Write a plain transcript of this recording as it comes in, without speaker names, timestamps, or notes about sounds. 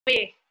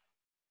We.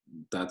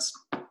 That's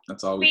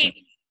all we can.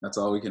 That's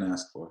all we can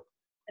ask for.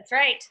 That's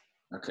right.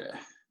 Okay.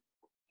 Let's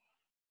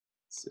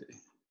see.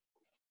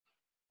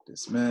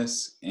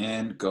 Dismiss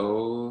and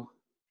go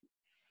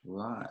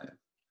live.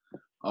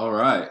 All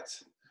right.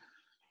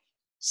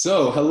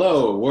 So,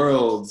 hello,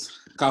 world,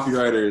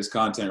 copywriters,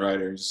 content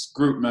writers,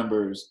 group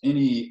members,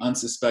 any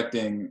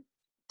unsuspecting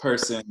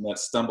person that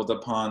stumbled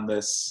upon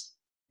this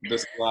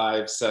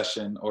live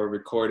session or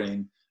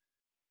recording.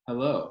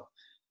 Hello.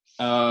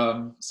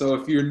 So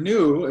if you're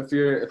new, if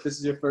this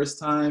is your first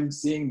time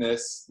seeing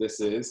this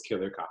is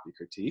Killer Copy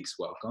Critiques.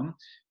 Welcome.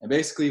 And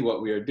basically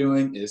what we are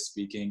doing is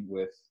speaking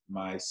with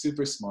my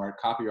super smart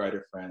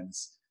copywriter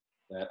friends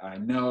that I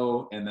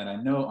know and that I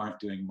know aren't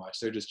doing much.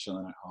 They're just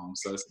chilling at home.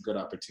 So it's a good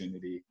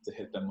opportunity to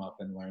hit them up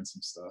and learn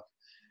some stuff.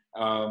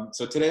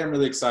 So today I'm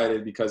really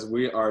excited because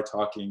we are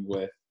talking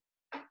with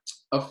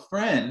a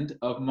friend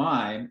of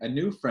mine, a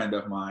new friend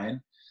of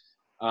mine,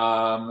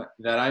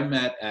 that I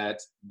met at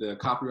the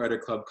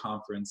Copywriter Club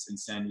conference in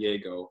San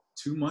Diego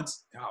 2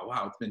 months. Oh,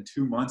 wow. It's been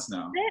 2 months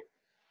now.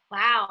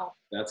 Wow.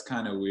 That's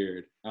kind of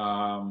weird.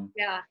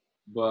 Yeah.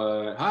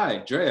 But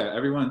hi, Drea.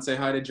 Everyone say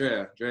hi to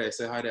Drea. Drea,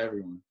 say hi to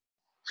everyone.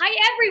 Hi,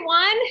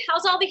 everyone.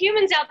 How's all the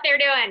humans out there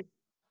doing?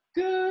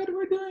 Good.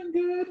 We're doing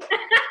good.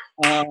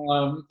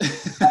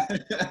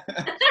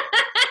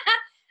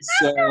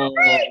 So,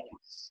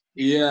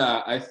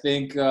 yeah, I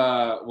think,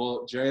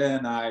 well, Drea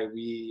and I,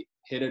 we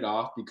hit it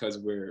off because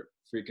we're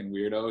freaking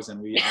weirdos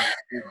and we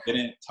honestly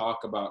didn't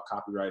talk about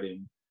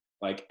copywriting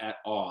like at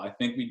all. I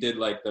think we did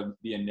like the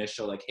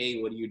initial like,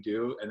 hey, what do you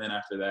do? And then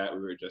after that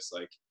we were just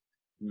like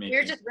making, we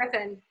were just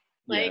riffing.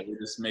 Like, we were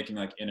just making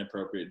like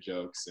inappropriate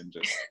jokes and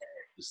just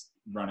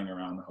running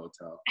around the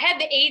hotel. I had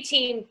the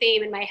A-Team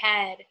theme in my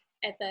head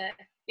at the,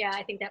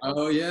 I think that was.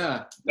 Oh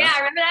yeah. Yeah,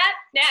 remember that?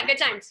 Yeah, good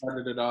times.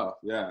 Started it off,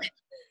 yeah.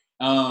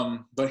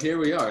 But here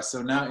we are.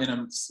 So now in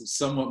a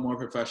somewhat more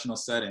professional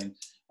setting.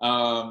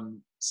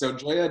 So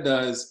Drea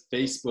does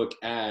Facebook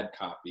ad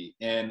copy.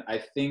 And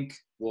I think,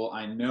 well,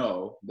 I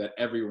know that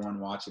everyone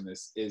watching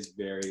this is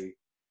very,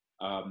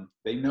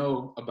 they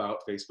know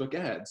about Facebook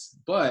ads,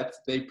 but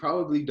they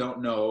probably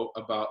don't know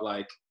about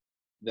like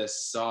the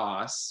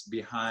sauce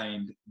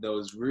behind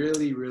those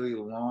really, really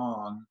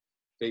long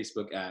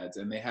Facebook ads.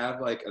 And they have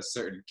like a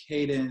certain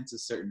cadence, a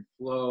certain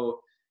flow,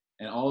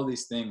 and all of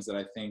these things that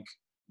I think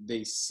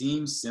they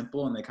seem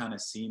simple and they kind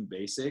of seem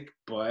basic,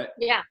 but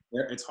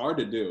it's hard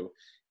to do.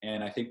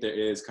 And I think there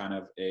is kind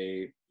of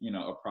a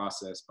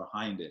process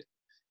behind it.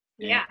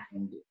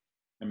 And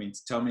I mean,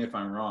 tell me if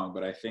I'm wrong,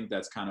 but I think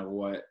that's kind of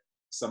what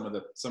some of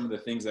the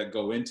things that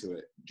go into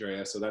it,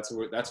 Drea. So that's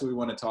what we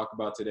want to talk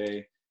about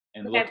today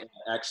and look at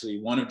actually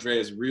one of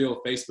Drea's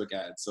real Facebook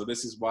ads. So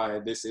this is why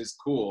this is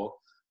cool,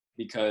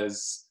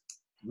 because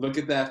look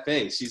at that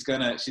face. She's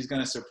gonna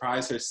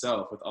surprise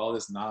herself with all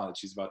this knowledge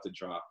she's about to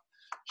drop,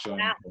 showing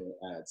her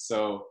ads.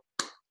 So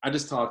I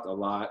just talked a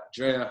lot.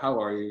 Drea, how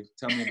are you?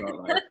 Tell me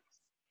about life.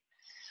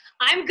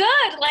 I'm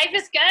good. Life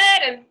is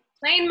good. I'm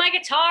playing my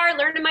guitar,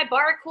 learning my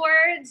bar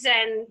chords,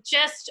 and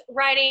just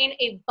writing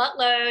a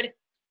buttload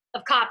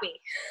of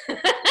copy.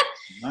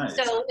 Nice.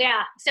 So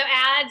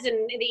ads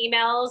and the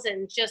emails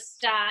and just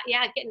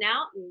getting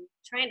out and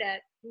trying to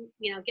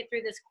get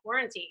through this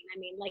quarantine. I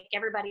mean, like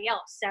everybody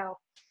else. So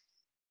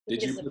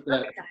did you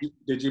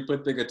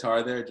put the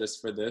guitar there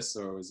just for this,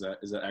 or is that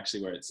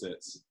actually where it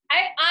sits?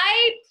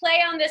 I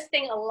play on this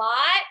thing a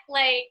lot.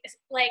 Like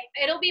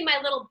it'll be my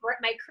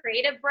my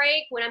creative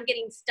break when I'm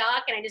getting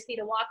stuck and I just need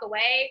to walk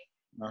away.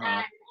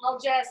 And I'll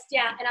just do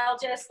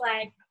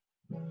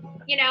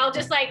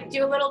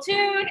a little tune,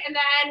 and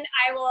then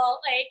I will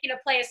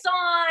play a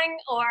song,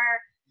 or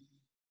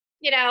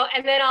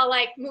and then I'll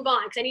move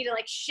on, because I need to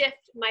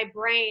shift my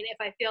brain if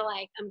I feel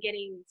like I'm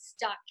getting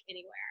stuck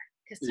anywhere.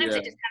 Because sometimes I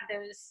just have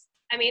those.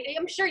 I mean,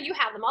 I'm sure you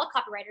have them. All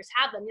copywriters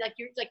have them.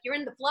 You're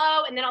in the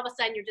flow, and then all of a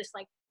sudden you're just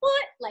like,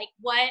 what?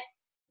 What?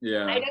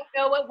 Yeah. I don't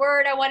know what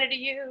word I wanted to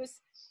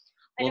use.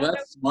 Well,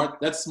 that's smart.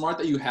 That's smart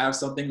that you have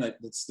something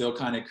that's still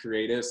kind of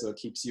creative, so it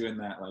keeps you in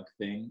that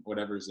thing,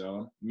 whatever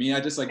zone. Me, I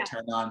just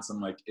turn on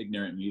some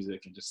ignorant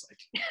music and just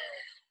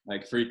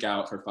freak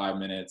out for 5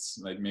 minutes,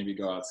 maybe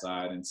go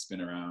outside and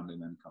spin around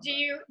and then come back.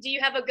 Do you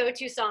have a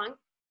go-to song?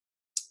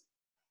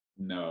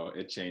 No,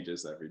 it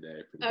changes every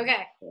day.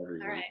 Okay. All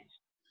right.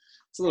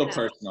 It's a little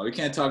personal. We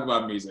can't talk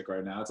about music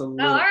right now. It's a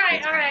little. All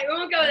right. We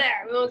won't go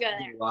there.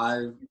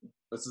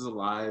 This is a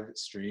live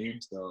stream,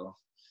 so.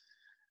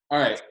 All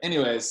right.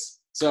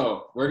 Anyways,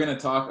 so we're gonna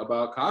talk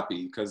about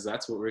copy because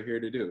that's what we're here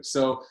to do.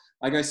 So,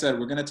 like I said,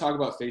 we're gonna talk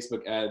about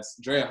Facebook ads.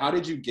 Drea, how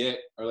did you get,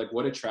 or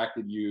what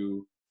attracted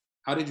you?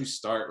 How did you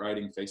start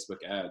writing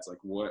Facebook ads?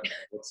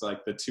 What's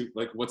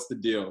what's the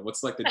deal?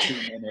 What's the 2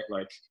 minute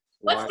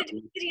What's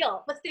the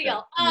deal? What's the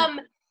deal?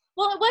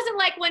 Well, it wasn't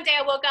one day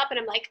I woke up and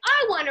I'm like,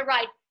 I want to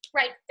write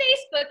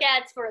Facebook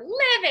ads for a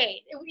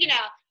living.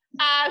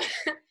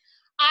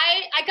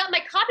 I got my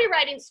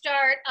copywriting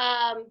start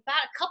about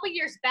a couple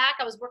years back.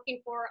 I was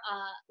working for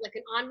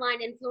an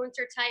online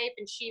influencer type,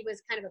 and she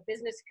was kind of a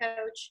business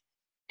coach.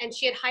 and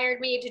she had hired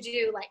me to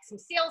do like some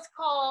sales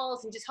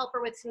calls and just help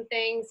her with some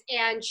things.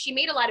 And she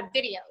made a lot of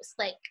videos,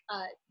 like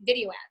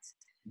video ads.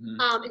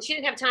 And she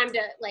didn't have time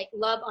to like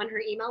love on her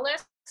email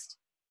list.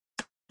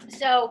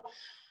 So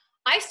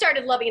I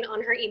started loving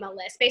on her email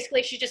list.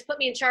 Basically, she just put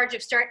me in charge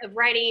of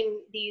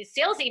writing these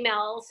sales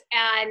emails,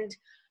 and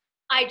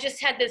I just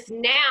had this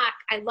knack.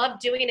 I loved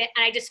doing it,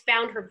 and I just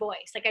found her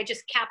voice. Like I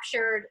just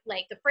captured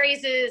like the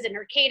phrases and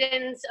her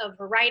cadence of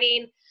her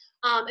writing.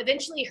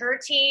 Eventually, her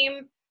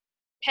team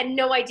had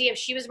no idea if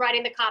she was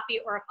writing the copy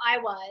or if I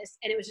was,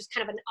 and it was just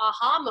kind of an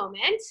aha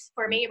moment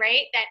for me,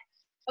 right? That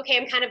okay,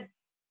 I'm kind of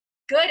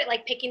good at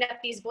like picking up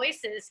these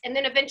voices. And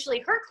then eventually,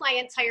 her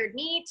clients hired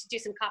me to do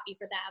some copy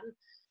for them.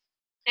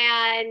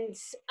 And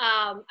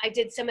I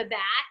did some of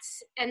that.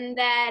 And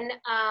then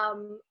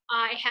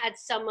I had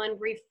someone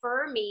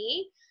refer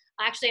me,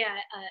 actually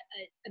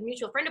a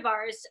mutual friend of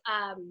ours.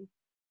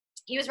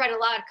 He was writing a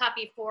lot of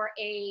copy for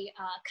a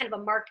kind of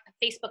a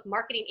Facebook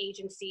marketing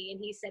agency. And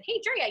he said, hey,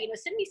 Drea,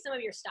 send me some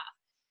of your stuff.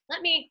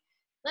 Let me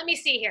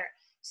see here.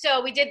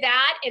 So we did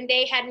that, and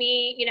they had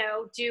me,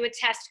 do a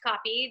test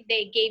copy.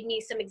 They gave me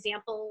some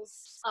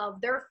examples of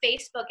their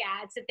Facebook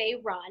ads that they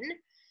run.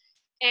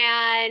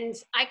 And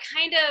I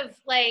kind of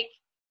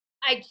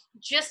I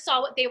just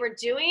saw what they were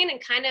doing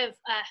and kind of,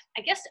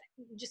 I guess,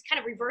 just kind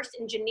of reverse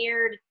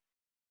engineered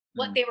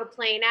what they were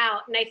playing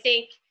out. And I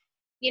think,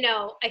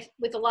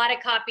 with a lot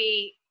of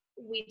copy,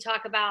 we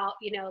talk about,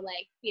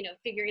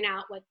 figuring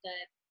out what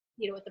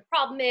the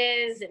problem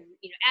is and,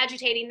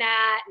 agitating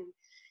that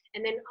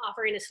and then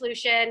offering a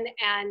solution.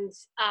 And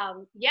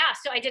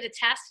so I did a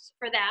test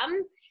for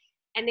them.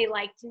 And they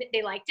liked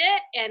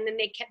it, and then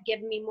they kept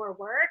giving me more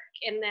work,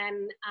 and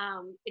then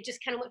it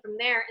just kind of went from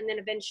there. And then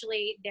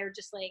eventually, they're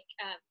just like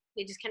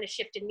they just kind of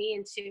shifted me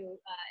into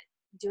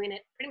doing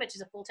it pretty much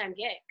as a full-time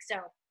gig. So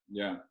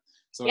yeah,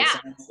 so yeah.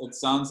 It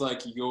sounds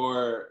like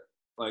you're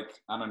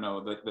like, I don't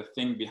know, the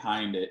thing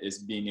behind it is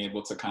being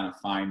able to kind of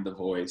find the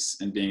voice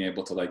and being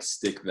able to like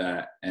stick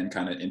that and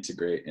kind of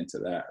integrate into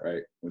that,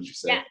 right? Would you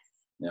say? Yes.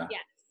 Yeah. Yes.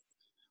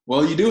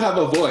 Well, you do have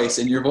a voice,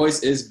 and your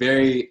voice is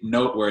very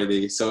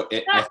noteworthy. So I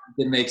think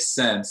it makes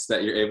sense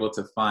that you're able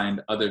to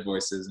find other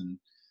voices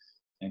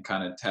and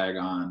kind of tag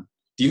on.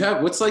 Do you have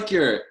I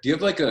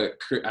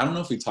don't know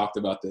if we talked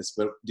about this,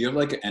 but do you have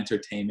like an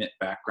entertainment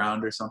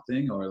background or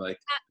something? Or like,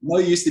 I know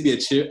you used to be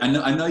I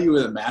know you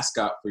were the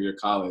mascot for your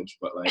college,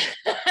 but like.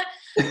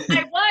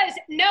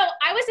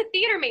 I was a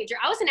theater major.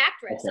 I was an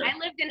actress. Okay. I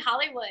lived in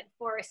Hollywood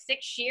for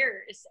 6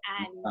 years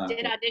and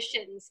did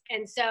auditions.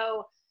 And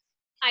so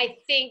I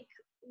think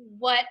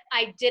what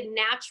I did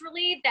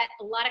naturally that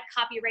a lot of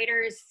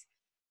copywriters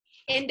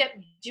end up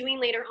doing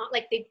later on,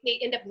 like they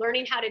end up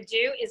learning how to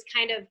do, is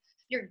kind of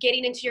you're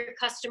getting into your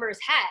customer's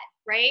head,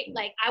 right?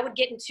 Like I would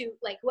get into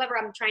like whoever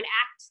I'm trying to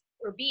act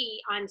or be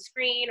on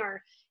screen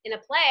or in a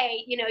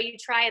play, you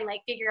try and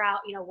like figure out,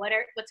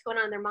 what's going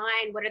on in their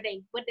mind. What do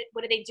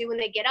they do when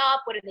they get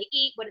up? What do they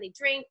eat? What do they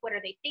drink? What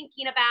are they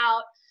thinking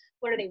about?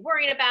 What are they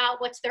worrying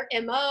about? What's their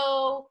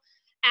MO?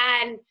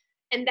 And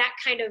that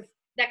kind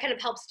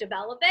of helps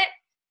develop it.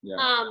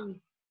 Yeah.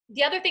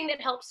 The other thing that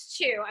helps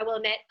too, I will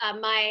admit,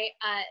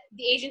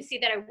 the agency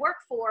that I work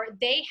for,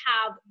 they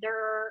have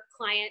their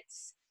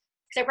clients,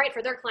 because I write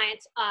for their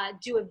clients,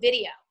 do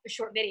a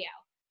short video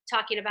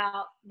talking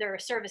about their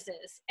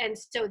services. And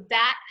so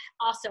that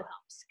also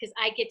helps because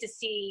I get to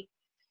see,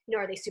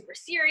 are they super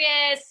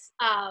serious?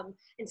 And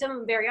some of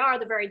them they're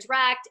very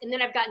direct. And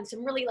then I've gotten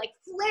some really like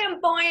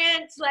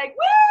flamboyant, like,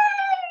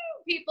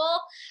 woo, people.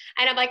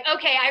 And I'm like,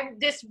 okay,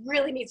 this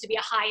really needs to be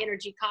a high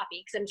energy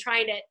copy because I'm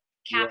trying to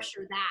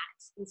capture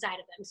that inside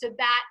of them. So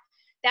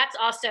that's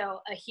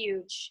also a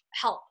huge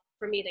help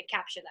for me to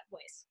capture that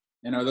voice.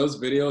 And are those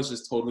videos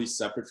just totally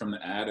separate from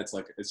the ad?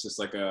 It's just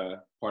like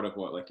a part of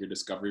what, like your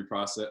discovery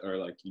process, or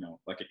like,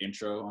 like an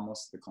intro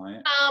almost to the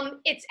client?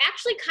 It's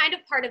actually kind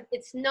of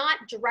it's not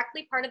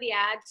directly part of the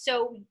ad.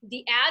 So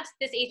the ads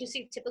this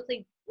agency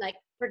typically like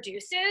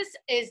produces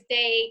is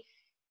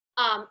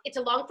it's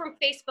a long form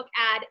Facebook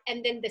ad,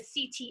 and then the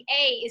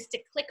CTA is to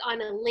click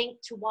on a link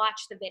to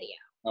watch the video.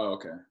 Oh,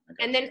 okay.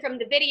 And then from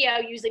the video,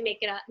 usually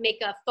make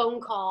a phone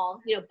call,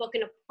 book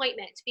an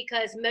appointment,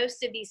 because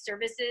most of these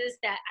services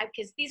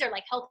because these are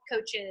like health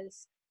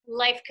coaches,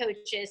 life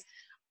coaches.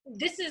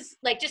 This is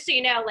like, just so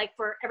you know, like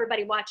for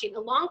everybody watching, a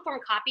long form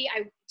copy,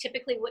 I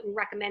typically wouldn't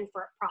recommend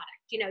for a product.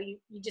 You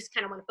just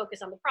kind of want to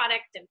focus on the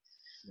product. And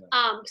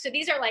so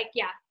these are like,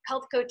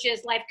 health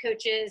coaches, life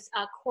coaches,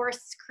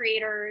 course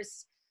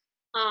creators,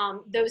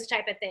 those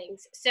type of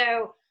things.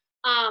 So,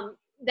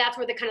 that's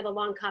where the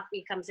long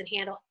copy comes in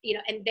handle,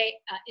 and they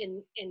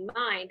in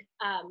mind.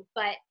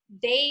 But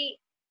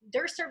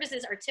their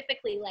services are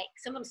typically like,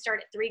 some of them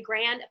start at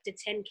 $3,000 up to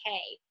 $10,000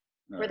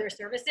 for their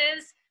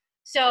services.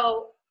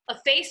 So a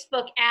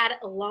Facebook ad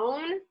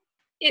alone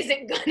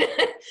isn't gonna.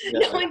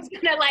 No one's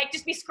gonna like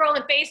just be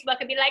scrolling Facebook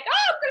and be like,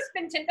 oh, I'm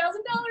gonna spend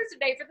 $10,000 a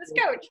day for this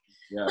coach.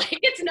 Yeah. Like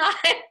it's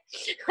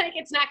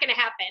not gonna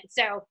happen.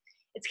 So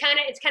it's kind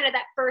of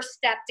that first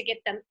step to get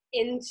them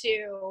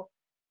into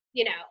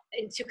you know,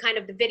 into kind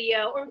of the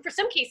video, or for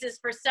some cases,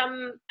 for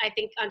some, I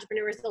think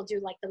entrepreneurs, they'll do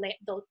like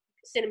they'll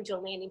send them to a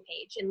landing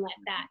page and let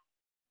that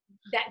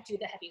do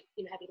the heavy,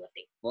 you know, heavy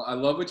lifting. Well, I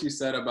love what you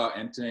said about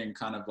entering,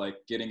 kind of like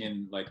getting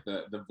in like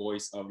the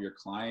voice of your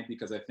client,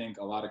 because I think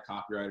a lot of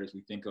copywriters,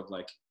 we think of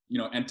like, you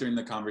know, entering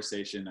the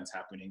conversation that's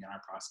happening in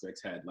our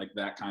prospect's head, like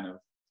that kind of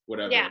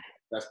whatever,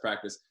 best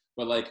practice.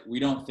 But like, we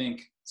don't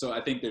think, so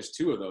I think there's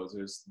two of those.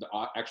 There's the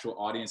actual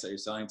audience that you're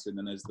selling to, and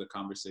then there's the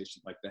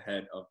conversation, like the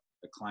head of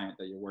the client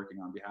that you're working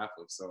on behalf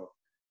of. So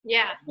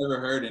yeah, I've never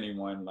heard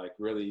anyone like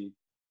really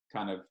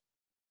kind of,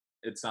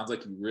 it sounds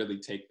like you really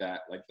take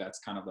that, like that's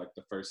kind of like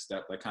the first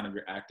step, like kind of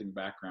your acting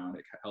background,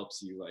 it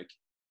helps you like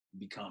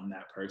become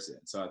that person.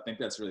 So I think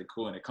that's really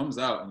cool, and it comes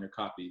out in your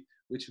copy,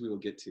 which we will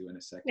get to in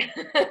a second.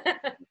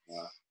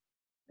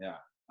 Yeah.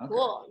 Okay.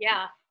 Cool.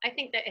 Yeah, I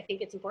think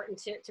it's important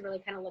to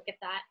really kind of look at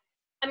that.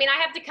 I mean, I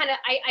have to kind of,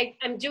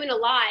 I'm doing a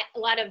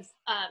lot of,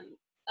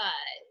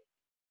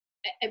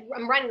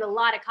 I'm running a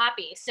lot of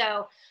copy.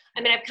 So,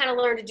 I mean, I've kind of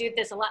learned to do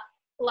this a lot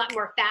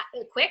more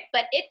quick,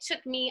 but it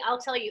took me, I'll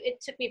tell you,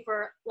 it took me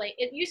for like,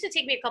 it used to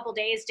take me a couple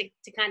days to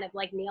kind of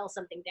like nail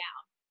something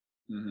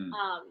down. Mm-hmm.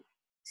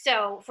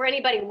 So for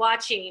anybody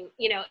watching,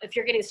 you know, if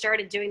you're getting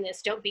started doing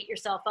this, don't beat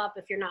yourself up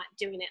if you're not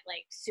doing it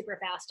like super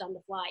fast on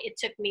the fly. It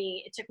took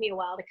me a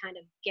while to kind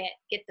of get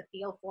the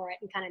feel for it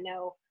and kind of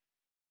know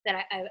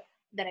that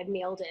I've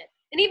nailed it.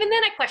 And even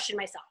then I question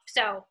myself.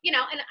 So, you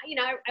know, and you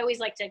know, I always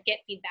like to get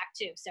feedback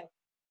too. So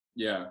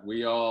yeah,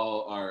 we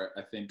all are,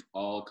 I think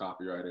all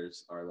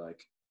copywriters are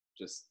like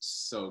just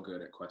so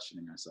good at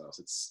questioning ourselves.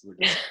 It's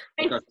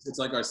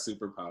like our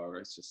superpower.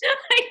 It's just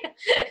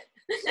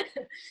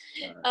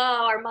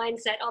oh, our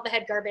mindset, all the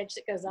head garbage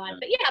that goes on.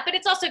 Yeah. But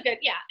it's also good.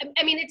 Yeah,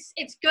 I mean,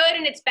 it's good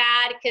and it's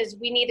bad because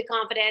we need the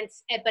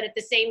confidence, but at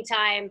the same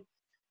time,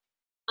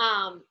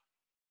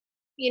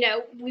 you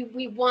know,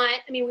 we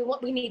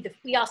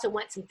also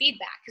want some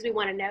feedback because we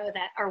want to know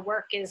that our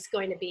work is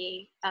going to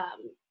be,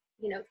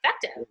 you know,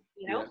 effective,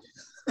 you know,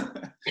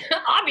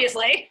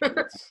 obviously.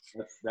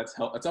 that's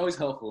help. It's always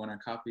helpful when our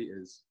copy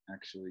is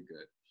actually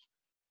good.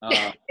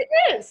 It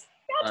is.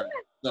 Right.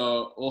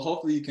 So, well,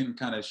 hopefully you can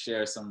kind of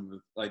share some of the,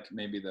 like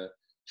maybe the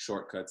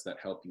shortcuts that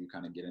help you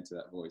kind of get into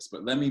that voice.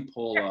 But let me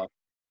pull up.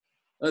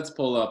 Let's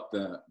pull up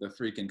the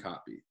freaking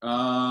copy.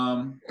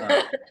 All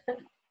right.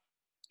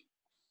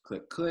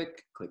 Click,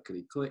 click,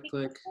 clickety, click,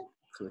 click,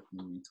 click,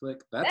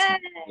 click. That's not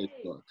it.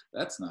 Book.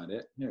 That's not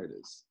it. Here it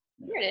is.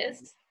 Here it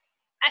is.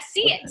 I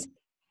see it.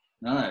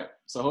 All right.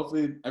 So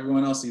hopefully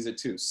everyone else sees it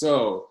too.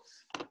 So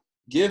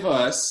give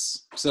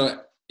us, so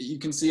you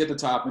can see at the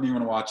top,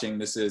 anyone watching,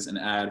 this is an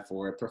ad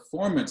for a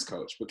performance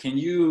coach. But can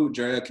you,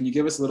 Drea, can you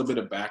give us a little bit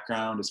of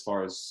background as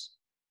far as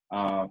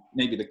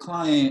maybe the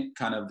client,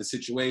 kind of the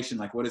situation,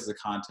 like what is the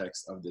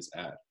context of this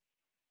ad?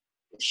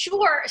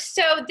 Sure.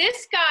 So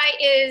this guy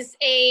is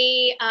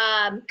a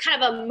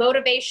kind of a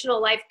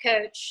motivational life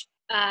coach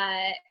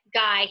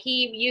guy.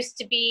 He used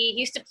to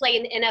play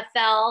in the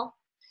NFL.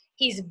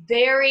 He's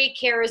very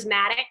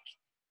charismatic.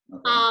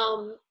 Okay.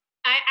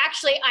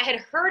 I had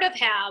heard of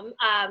him.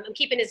 I'm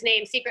keeping his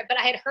name secret, but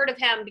I had heard of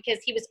him because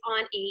he was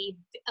on a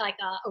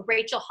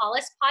Rachel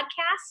Hollis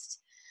podcast.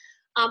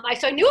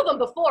 So I knew of him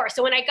before.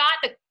 So when I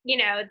got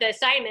the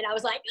assignment, I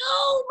was like,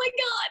 oh my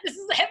God, this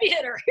is a heavy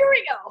hitter. Here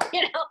we go.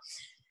 You know.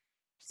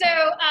 So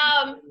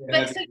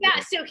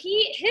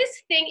his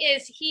thing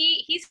is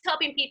he's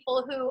helping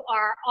people who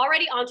are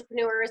already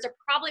entrepreneurs, are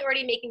probably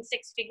already making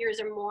six figures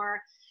or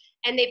more,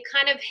 and they've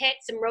kind of hit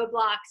some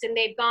roadblocks, and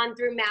they've gone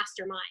through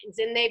masterminds,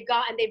 and they've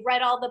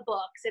read all the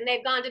books, and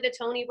they've gone to the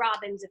Tony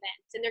Robbins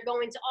events, and they're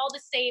going through all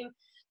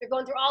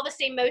the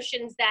same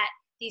motions that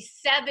these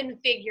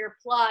 7-figure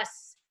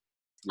plus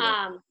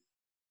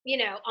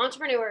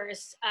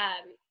entrepreneurs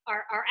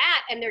are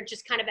at, and they're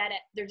just kind of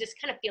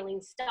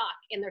feeling stuck,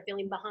 and they're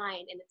feeling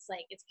behind, and it's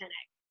kind of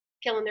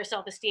killing their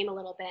self-esteem a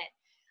little bit.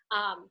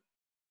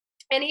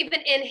 And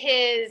even in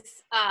his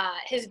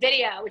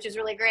video, which is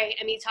really great,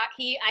 I mean,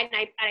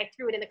 I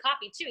threw it in the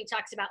copy too. He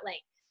talks about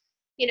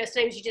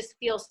sometimes you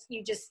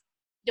just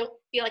don't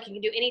feel like you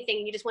can do anything,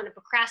 and you just want to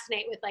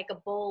procrastinate with like a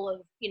bowl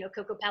of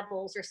Cocoa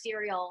Pebbles or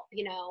cereal,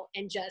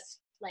 and just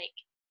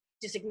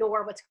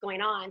ignore what's going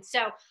on.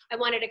 So I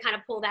wanted to kind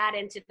of pull that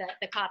into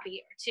the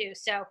copy too.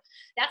 So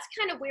that's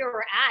kind of where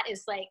we're at,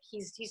 is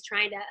he's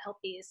trying to help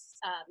these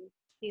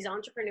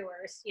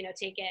entrepreneurs,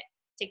 take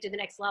to the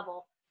next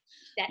level.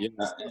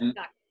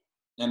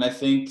 And I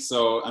think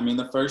so. I mean,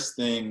 the first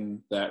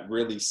thing that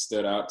really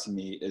stood out to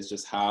me is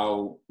just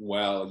how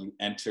well you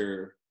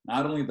enter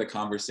not only the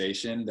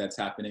conversation that's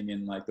happening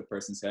in the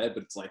person's head,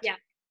 but it's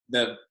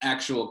the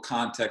actual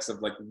context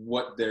of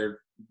what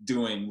they're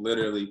doing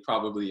literally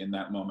probably in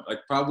that moment.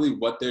 Probably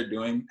what they're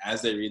doing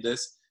as they read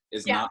this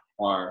is not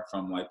far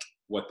from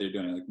what they're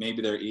doing.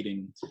 Maybe they're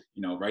eating,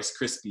 Rice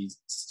Krispies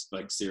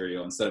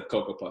cereal instead of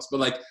Cocoa Puffs, but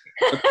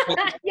the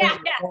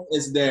point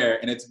is there,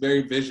 and it's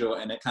very visual,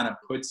 and it kind of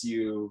puts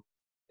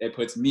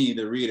me,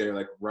 the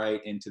reader,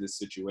 right into the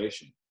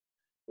situation.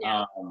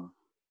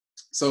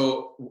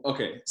 So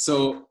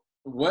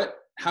what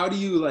how do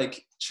you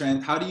like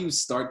how do you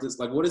start this?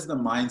 Like, what is the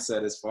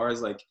mindset as far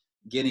as like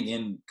getting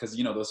in? Because,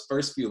 you know, those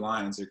first few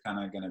lines are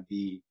kind of going to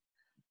be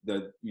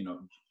the, you know,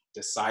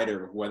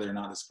 decider of whether or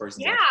not this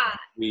person's Yeah.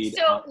 read.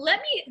 So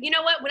let me, you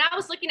know what, when I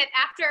was looking at,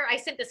 after I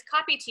sent this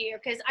copy to you,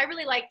 because I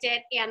really liked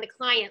it and the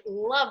client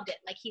loved it,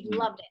 like he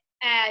loved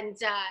it, and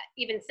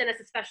even sent us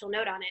a special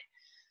note on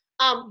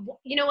it.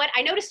 You know what,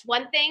 I noticed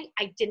one thing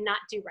I did not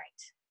do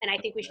right, and I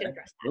think we should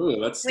address that. Ooh,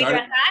 let's Can we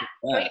start address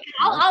that? that.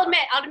 I'll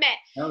admit.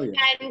 Hell yeah.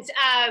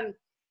 And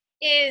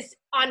is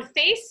on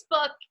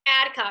Facebook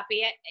ad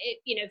copy,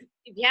 you know,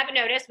 if you haven't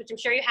noticed, which I'm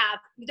sure you have,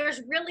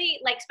 there's really,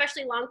 like,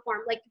 especially long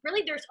form, like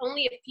really there's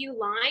only a few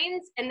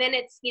lines, and then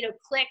it's, you know,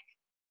 click,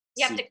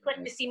 you have to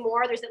click to see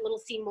more. There's that little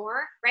see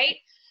more, right?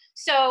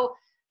 So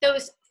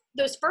those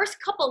first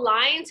couple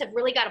lines have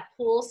really got to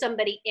pull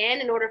somebody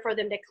in order for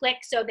them to click,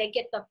 so they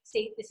get so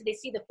they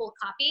see the full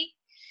copy.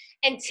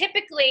 And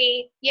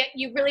typically,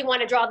 you really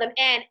want to draw them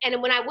in. And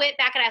when I went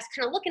back and I was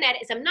kind of looking at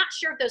it, I'm not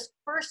sure if those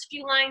first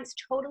few lines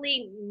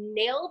totally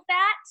nailed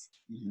that.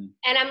 Mm-hmm.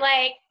 And I'm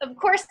like, of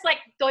course, like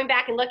going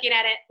back and looking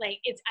at it, like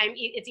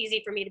it's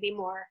easy for me to be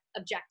more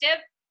objective.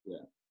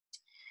 Yeah.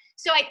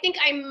 So I think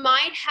I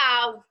might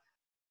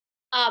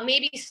have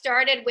maybe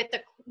started with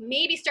the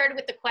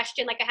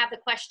question, like I have the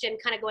question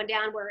kind of going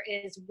down where it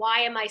is, why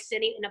am I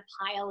sitting in a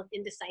pile of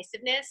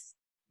indecisiveness?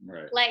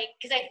 Right. Like,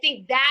 because I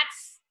think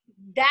that's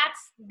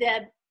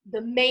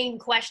the main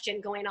question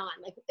going on.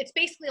 Like, it's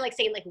basically like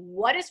saying, like,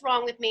 what is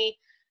wrong with me?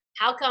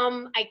 How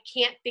come I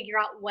can't figure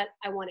out what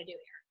I want to do here?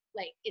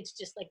 Like, it's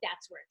just like,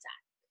 that's where it's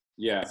at.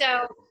 Yeah.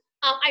 So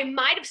I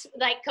might have,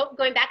 like,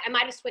 going back, I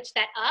might have switched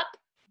that up,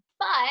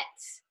 but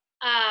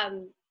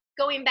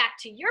going back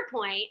to your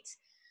point,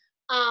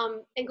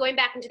 and going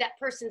back into that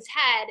person's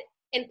head,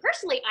 and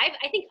personally,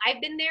 I think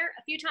I've been there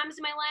a few times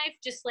in my life,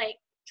 just like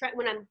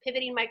when I'm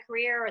pivoting my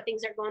career or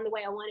things aren't going the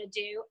way I want to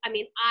do. I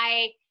mean,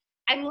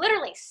 I'm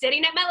literally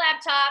sitting at my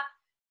laptop.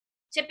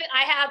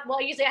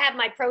 Usually I have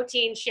my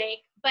protein shake,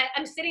 but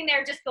I'm sitting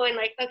there just going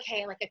like,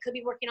 okay, like I could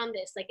be working on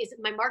this. Like, is it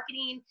my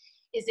marketing?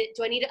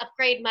 Do I need to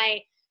upgrade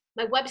my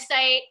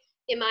website?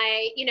 Am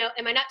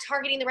I not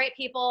targeting the right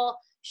people?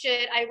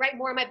 Should I write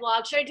more on my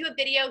blog? Should I do a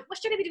video? What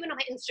should I be doing on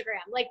my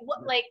Instagram? Like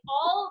what, like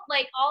all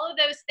of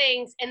those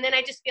things. And then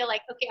I just feel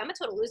like, okay, I'm a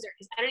total loser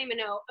because I don't even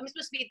know. I'm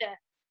supposed to be the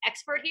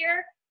expert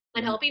here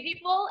on helping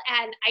people,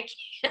 and I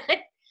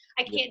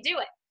can't do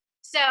it.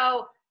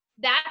 So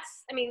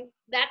that's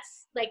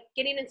like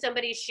getting in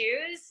somebody's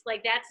shoes.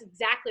 Like, that's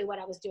exactly what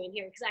I was doing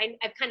here, because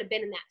I've kind of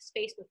been in that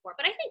space before.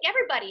 But I think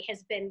everybody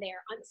has been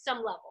there on some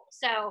level.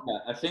 So yeah,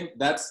 I think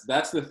that's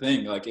the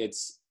thing. Like,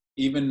 it's,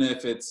 even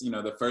if it's, you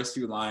know, the first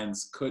few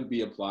lines could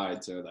be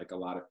applied to like a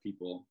lot of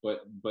people,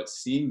 but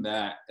seeing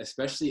that,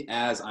 especially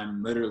as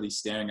I'm literally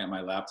staring at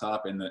my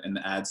laptop and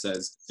the ad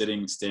says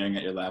staring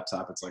at your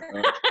laptop, it's like,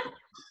 oh,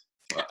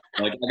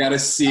 like I gotta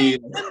see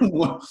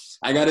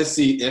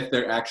if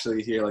they're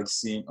actually here, like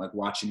seeing, like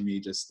watching me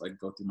just like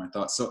go through my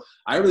thoughts. So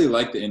I really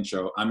like the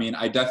intro. I mean,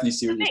 I definitely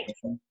see what you're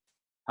saying,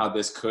 how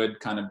this could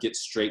kind of get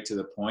straight to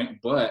the point,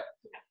 but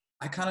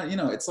I kind of, you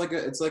know, it's like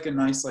a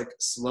nice, like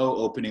slow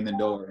opening the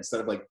door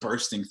instead of like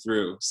bursting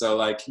through. So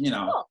like, you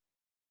know, cool.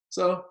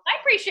 So I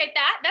appreciate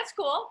that. That's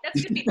cool.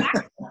 That's good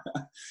feedback.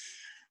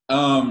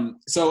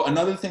 So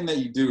another thing that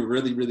you do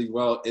really, really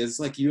well is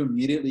like you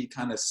immediately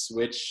kind of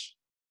switch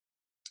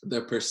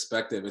the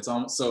perspective. It's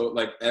almost so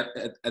like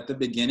at the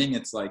beginning,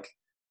 it's like,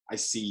 I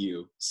see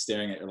you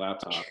staring at your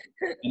laptop.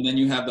 And then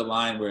you have the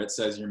line where it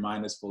says your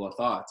mind is full of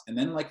thoughts. And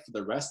then like for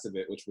the rest of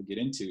it, which we'll get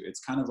into,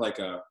 it's kind of like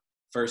a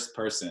first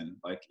person,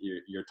 like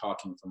you're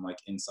talking from like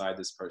inside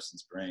this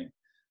person's brain.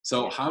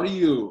 So how do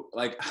you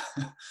like,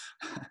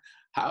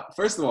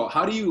 first of all,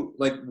 how do you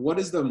like, what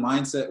is the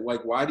mindset?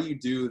 Like, why do you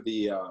do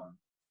the,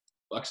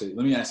 actually,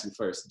 let me ask you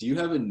first, do you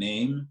have a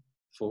name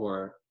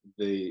for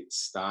the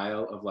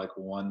style of like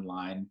one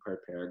line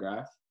per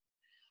paragraph?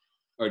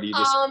 Or do you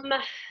just, how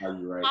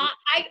you write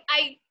it?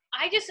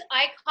 I just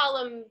call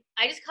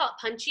it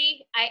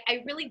punchy.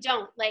 I really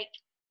don't like,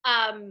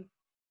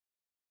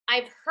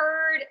 I've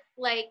heard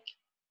like,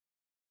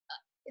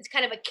 it's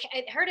kind of like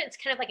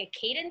a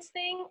cadence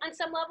thing on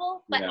some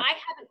level, but I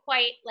haven't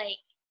quite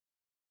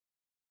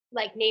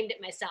like named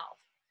it myself.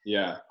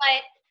 Yeah.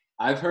 But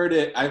I've heard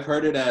it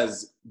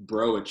as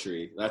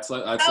broetry. That's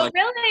like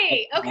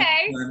really?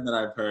 Okay. Term that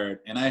I've heard,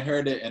 and I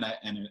heard it, and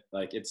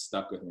it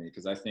stuck with me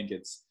because I think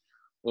it's,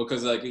 well,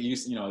 because like it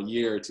used, you know, a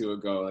year or two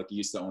ago, like you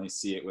used to only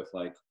see it with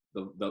like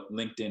the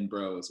LinkedIn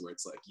bros, where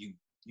it's like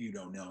you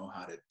don't know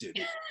how to do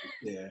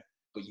it,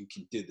 but you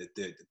can do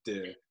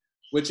the,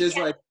 which is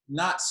like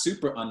not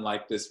super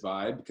unlike this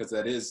vibe, because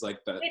that is like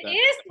the. It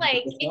is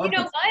like, you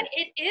know what?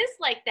 It is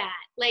like that.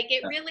 Like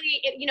it really,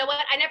 you know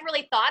what? I never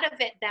really thought of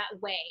it that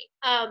way.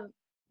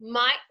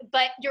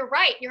 But you're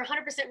right. You're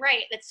 100%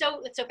 right. That's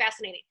so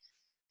fascinating.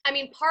 I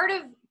mean, part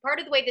of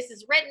the way this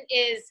is written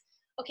is,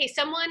 okay,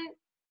 someone,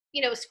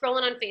 you know,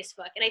 scrolling on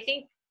Facebook, and I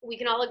think we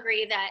can all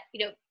agree that,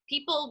 you know,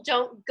 people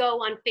don't go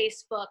on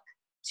Facebook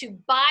to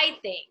buy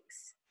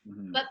things,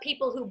 but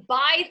people who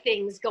buy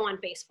things go on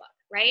Facebook,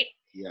 right?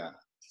 Yeah.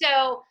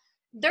 So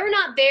they're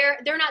not there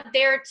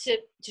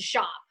to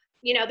shop.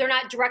 You know, they're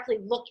not directly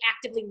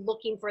actively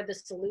looking for the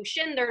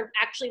solution. They're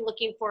actually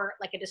looking for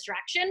like a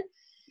distraction.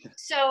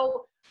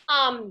 So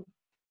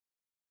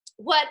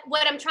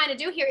what I'm trying to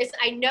do here is,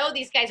 I know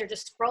these guys are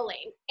just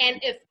scrolling,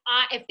 and if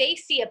they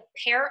see a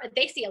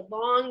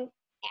long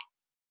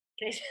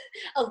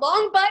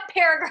butt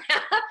paragraph,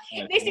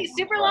 if they see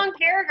super long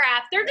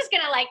paragraph, they're just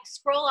gonna like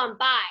scroll on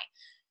by.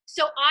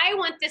 So I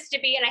want this to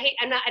be, and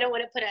I don't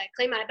want to put a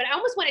claim on it, but I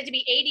almost want it to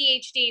be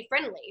ADHD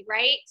friendly,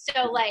 right?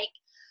 So like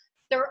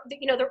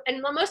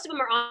and most of them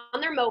are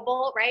on their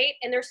mobile, right?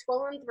 And they're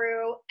scrolling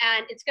through,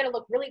 and it's going to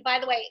look really, by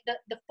the way,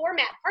 the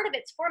format, part of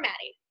it's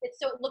formatting.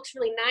 So it looks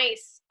really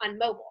nice on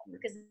mobile,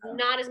 because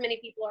not as many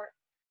people are,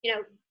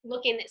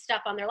 looking at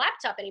stuff on their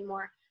laptop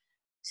anymore.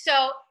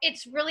 So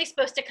it's really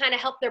supposed to kind of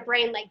help their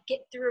brain, like,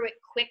 get through it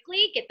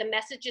quickly, get the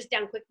messages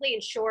down quickly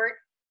in short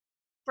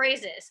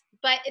phrases.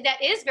 But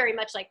that is very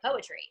much like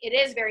poetry. It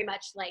is very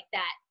much like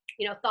that,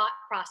 thought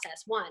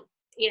process one.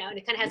 And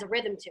it kind of has a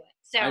rhythm to it.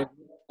 So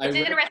it's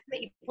interesting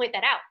that you point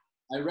that out.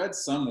 I read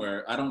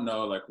somewhere, I don't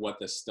know like what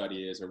the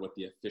study is or what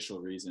the official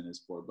reason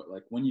is for, but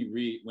like when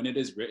it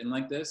is written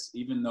like this,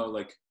 even though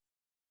like,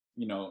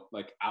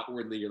 like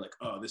outwardly you're like,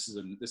 oh, this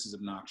is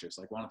obnoxious.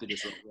 Like, why don't they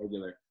just write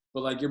regular?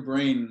 But like your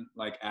brain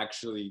like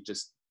actually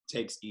just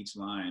takes each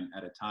line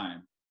at a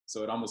time.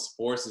 So it almost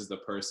forces the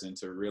person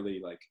to really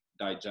like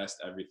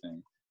digest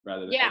everything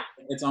rather than,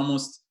 it's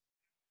almost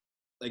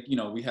like,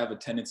 we have a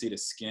tendency to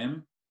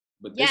skim.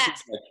 But this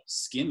is like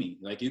skimmy.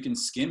 Like you can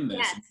skim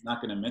this and you're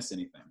not going to miss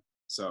anything.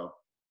 So,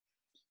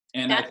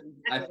 and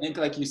I think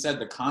like you said,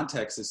 the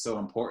context is so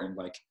important.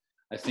 Like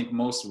I think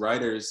most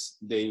writers,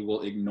 they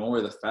will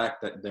ignore the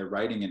fact that they're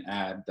writing an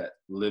ad that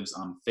lives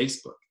on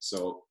Facebook.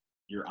 So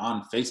you're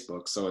on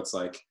Facebook. So it's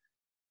like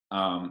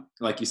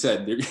you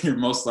said, you're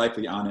most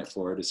likely on it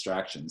for a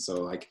distraction.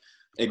 So like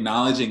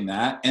acknowledging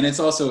that, and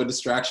it's also a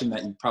distraction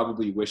that you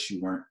probably wish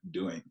you weren't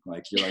doing.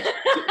 Like you're like,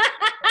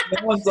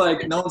 no one's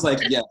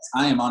like, yes,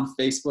 I am on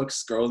Facebook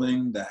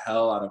scrolling the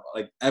hell out of,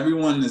 like,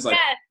 everyone is like,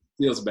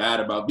 feels bad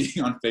about being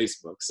on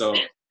Facebook. So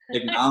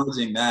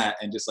acknowledging that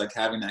and just like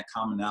having that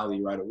commonality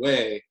right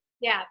away.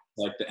 Yeah.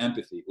 Like the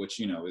empathy,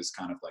 which, is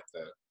kind of like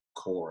the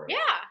core of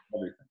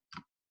everything.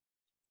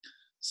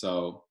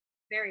 So.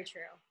 Very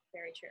true.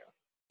 Very true.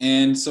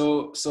 And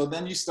so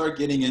then you start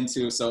getting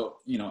into,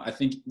 I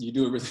think you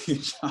do a really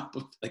good job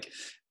of like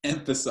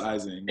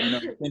emphasizing, I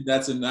think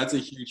that's a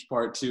huge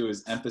part too,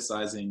 is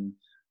emphasizing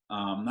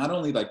not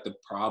only like the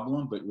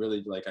problem, but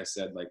really, like I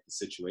said, like the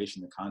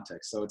situation, the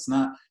context. So it's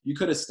not, you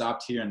could have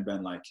stopped here and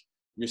been like,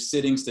 you're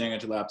sitting, staring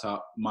at your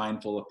laptop,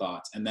 mindful of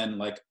thoughts. And then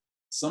like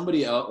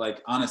somebody else,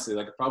 like honestly,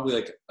 like probably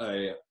like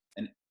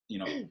an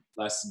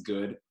less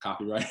good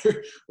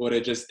copywriter would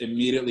have just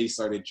immediately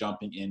started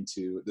jumping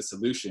into the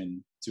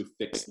solution to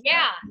fix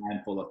that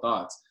mindful of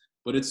thoughts.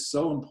 But it's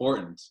so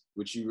important,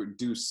 which you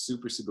do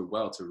super, super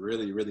well, to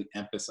really, really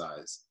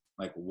emphasize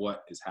like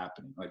what is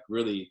happening. Like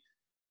really,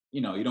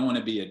 you don't want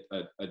to be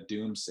a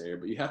doomsayer,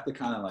 but you have to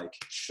kind of like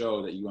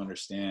show that you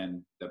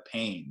understand the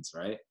pains,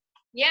 right?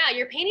 Yeah,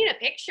 you're painting a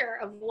picture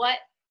of what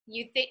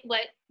you think,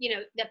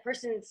 that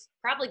person's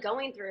probably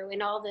going through,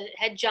 and all the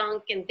head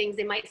junk and things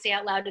they might say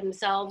out loud to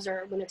themselves,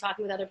 or when they're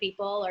talking with other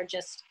people, or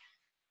just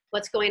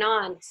what's going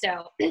on.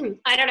 So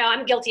I don't know,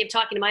 I'm guilty of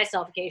talking to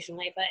myself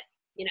occasionally, but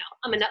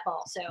I'm a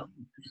nutball, so.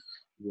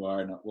 You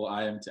are. Well,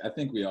 I am I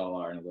think we all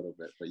are in a little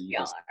bit, but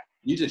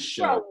you just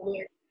show.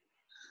 Weird.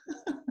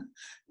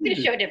 We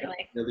just show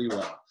differently. Really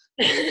well.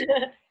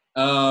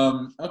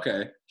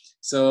 Okay.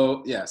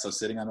 So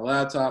sitting on the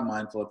laptop,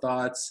 mindful of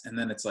thoughts, and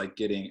then it's like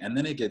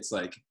it gets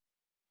like,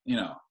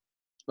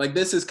 like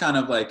this is kind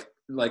of like,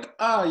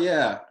 oh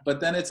yeah, but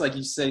then it's like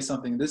you say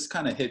something, this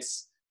kind of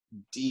hits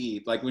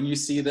deep. Like when you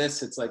see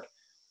this, it's like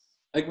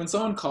when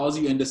someone calls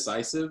you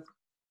indecisive,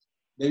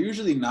 they're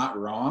usually not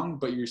wrong,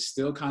 but you're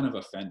still kind of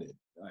offended.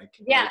 Like,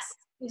 yes,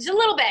 just a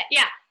little bit.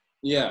 Yeah.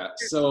 Yeah.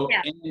 So,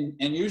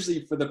 and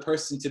usually for the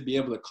person to be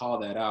able to call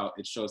that out,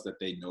 it shows that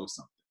they know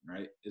something,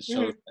 right? It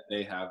shows that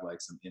they have like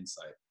some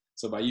insight.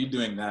 So by you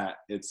doing that,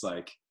 it's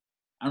like,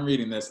 I'm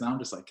reading this and I'm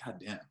just like,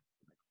 God damn.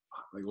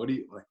 Like, what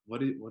is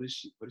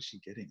she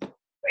getting at?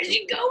 Where's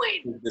she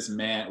going?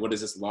 What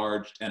is this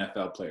large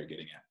NFL player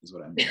getting at, is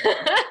what I mean.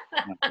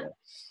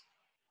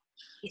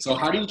 So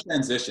how do you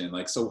transition?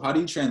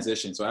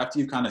 So after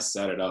you kind of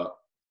set it up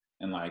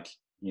and like,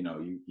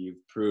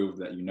 you've proved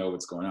that you know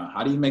what's going on,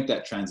 how do you make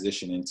that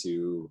transition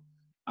into,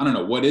 I don't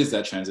know, what is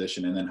that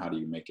transition, and then how do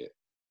you make it?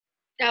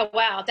 Oh,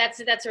 wow. That's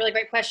a really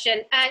great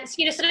question. And,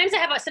 sometimes I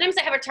have a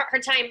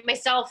hard time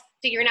myself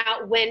figuring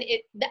out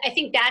I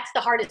think that's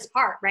the hardest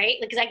part, right?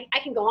 Because I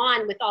can go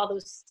on with all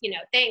those,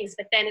 things,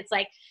 but then it's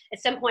like,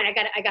 at some point I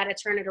got to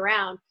turn it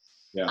around.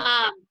 Yeah.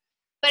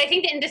 But I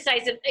think the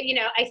indecisive,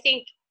 I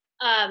think,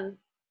 I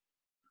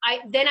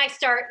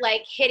start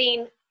like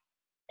hitting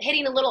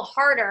a little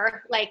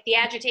harder, like the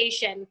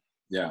agitation.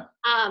 Yeah.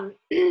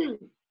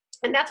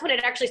 And that's when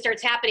it actually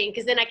starts happening,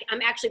 because then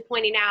I'm actually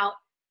pointing out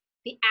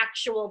the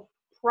actual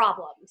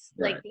problems,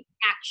 right. Like the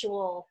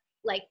actual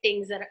like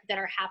things that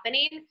are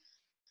happening.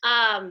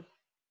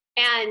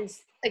 And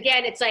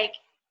again, it's like,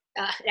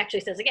 it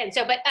actually says again.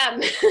 So, but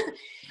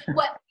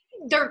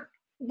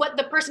what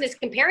the person is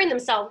comparing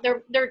themselves,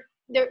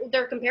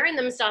 they're comparing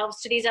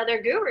themselves to these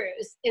other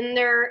gurus in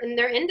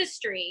their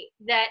industry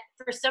that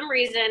for some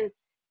reason,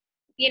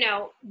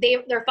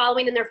 they're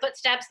following in their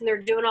footsteps and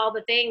they're doing all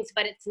the things,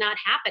 but it's not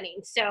happening.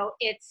 So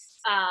it's,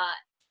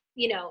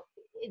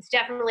 it's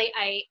definitely,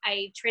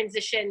 I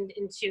transitioned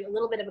into a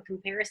little bit of a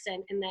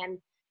comparison, and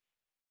then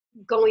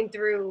going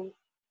through,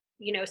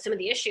 some of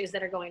the issues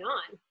that are going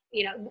on,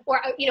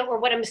 or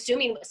what I'm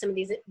assuming what some of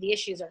the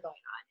issues are going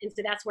on. And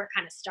so that's where it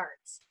kind of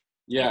starts.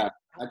 Yeah,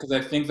 because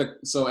I think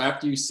that, so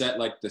after you set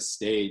like the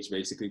stage,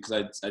 basically,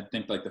 because I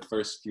think like the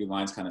first few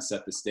lines kind of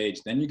set the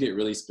stage, then you get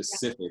really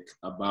specific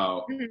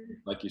about,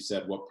 like you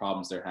said, what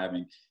problems they're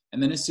having.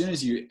 And then as soon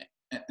as and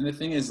the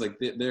thing is, like,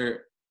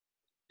 they're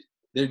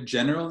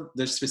general,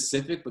 they're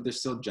specific, but they're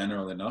still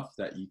general enough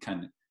that you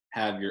can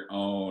have your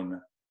own,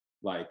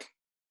 like,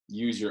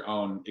 use your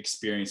own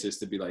experiences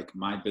to be like,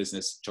 my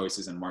business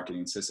choices and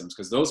marketing systems.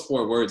 Because those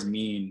 4 words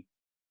mean,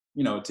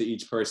 to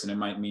each person, it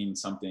might mean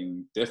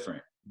something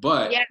different.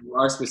 But you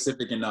are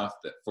specific enough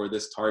that for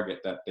this target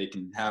that they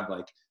can have,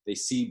 like, they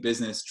see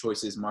business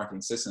choices,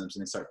 marketing systems,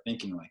 and they start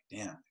thinking like,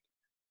 damn,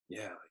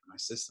 yeah, like my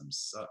systems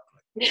suck.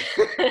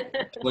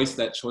 Like,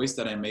 that choice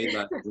that I made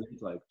last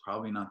week, like,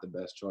 probably not the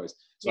best choice.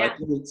 So I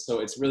think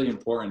it's really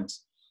important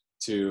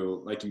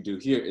to, like you do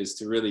here, is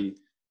to really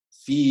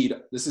feed.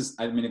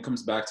 It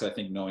comes back to, I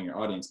think, knowing your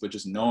audience, but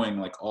just knowing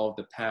like all of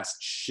the past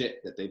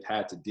shit that they've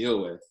had to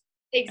deal with.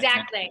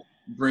 Exactly.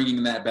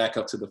 Bringing that back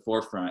up to the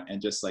forefront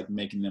and just like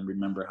making them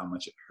remember how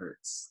much it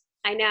hurts.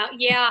 I know.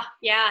 Yeah.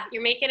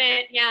 You're making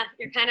it. Yeah.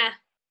 You're kind of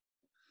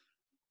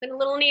putting a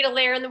little needle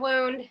there in the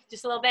wound,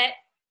 just a little bit.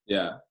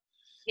 Yeah.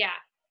 Yeah.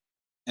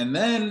 And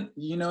then,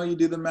 you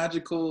do the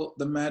magical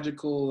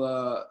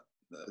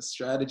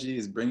strategy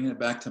is bringing it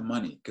back to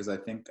money. Because I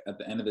think at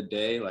the end of the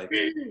day, like,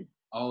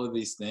 all of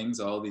these things,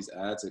 all of these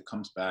ads, it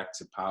comes back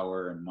to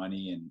power and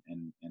money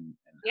and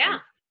how to,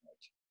 like,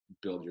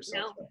 build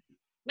yourself up.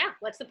 Yeah,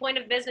 what's the point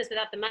of business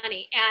without the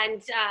money?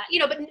 And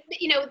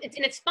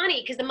it's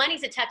funny because the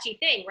money's a touchy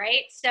thing,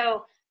 right?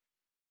 So,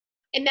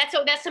 and that's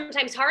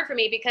sometimes hard for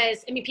me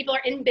because people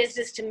are in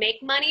business to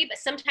make money, but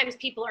sometimes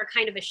people are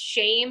kind of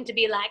ashamed to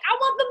be like, I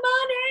want the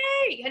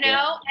money,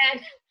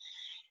 And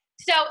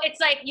so it's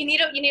like you need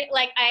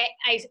like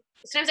I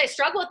sometimes I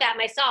struggle with that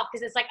myself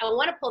because it's like I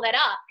want to pull that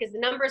up because the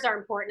numbers are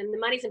important and the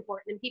money's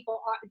important and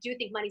people do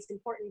think money's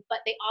important, but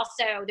they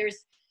also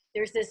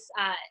there's this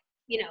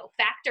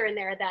factor in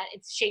there that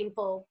it's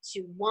shameful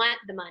to want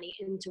the money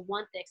and to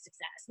want the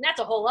success. And that's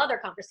a whole other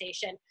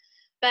conversation.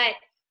 But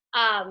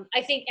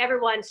I think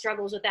everyone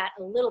struggles with that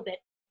a little bit.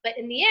 But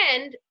in the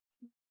end,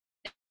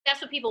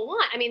 that's what people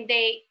want.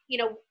 They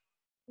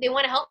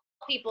want to help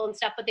people and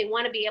stuff, but they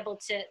want to be able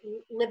to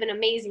live an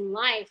amazing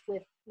life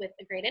with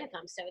a great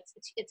income. So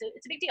it's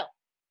a big deal.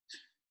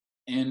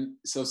 And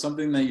so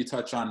something that you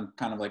touch on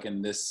kind of like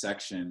in this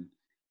section,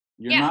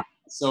 not.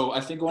 So I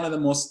think one of the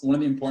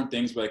important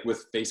things, like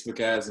with Facebook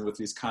ads and with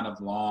these kind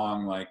of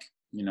long, like,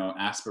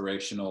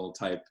 aspirational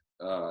type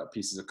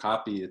pieces of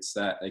copy, it's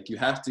that, like, you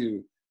have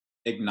to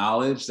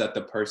acknowledge that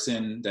the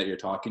person that you're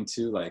talking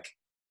to, like,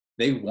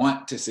 they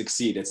want to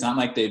succeed. It's not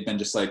like they've been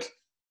just like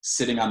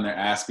sitting on their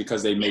ass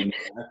because they made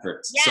no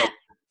efforts. Yeah.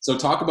 So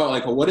talk about,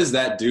 like, what does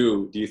that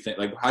do you think?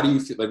 Like, how do you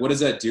feel, like, what does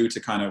that do to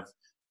kind of,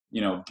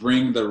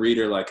 bring the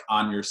reader, like,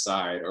 on your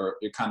side, or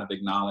you're kind of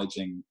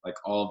acknowledging, like,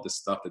 all of the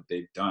stuff that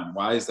they've done?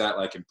 Why is that,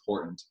 like,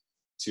 important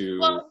to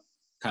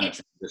kind of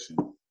transition?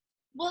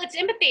 Well, it's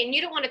empathy, and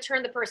you don't want to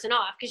turn the person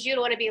off because you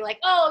don't want to be like,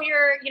 oh,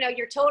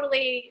 you're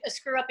totally a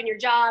screw up in your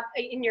job,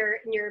 in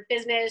your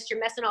business, you're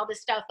messing all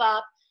this stuff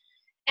up.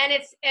 And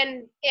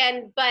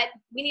but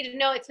we need to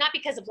know it's not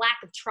because of lack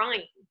of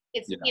trying.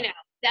 It's,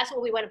 that's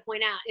what we want to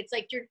point out. It's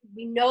like,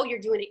 we know you're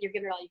doing it. You're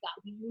giving it all you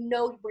got. We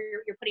know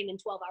you're putting in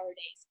 12-hour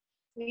days.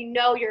 We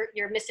know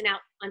you're missing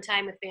out on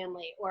time with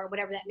family or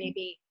whatever that may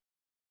be,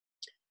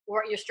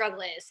 or what your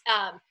struggle is.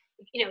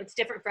 It's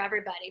different for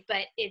everybody,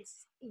 but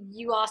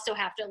you also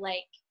have to,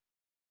 like,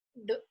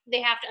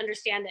 they have to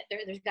understand that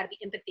there's got to be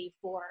empathy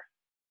for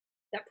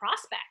that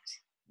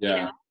prospect.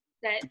 Yeah.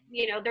 That,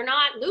 they're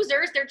not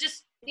losers. They're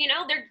just,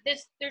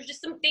 there's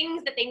just some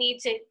things that they need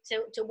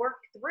to work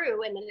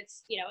through, and then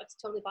it's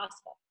totally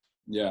possible.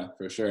 Yeah,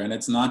 for sure. And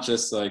it's not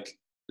just like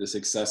the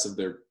success of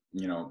their,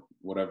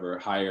 whatever,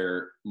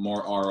 higher,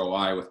 more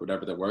ROI with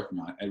whatever they're working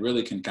on. It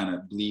really can kind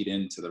of bleed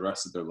into the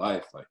rest of their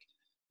life, like,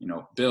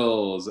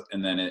 bills,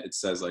 and then it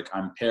says, like,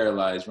 I'm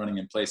paralyzed, running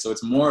in place. So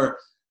it's more,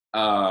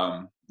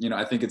 I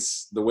think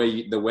it's the way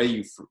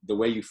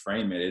you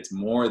frame it. It's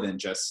more than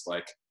just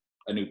like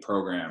a new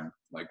program,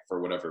 like,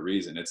 for whatever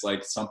reason. It's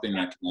like something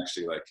that can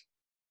actually, like,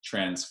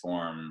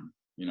 transform,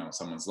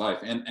 someone's life.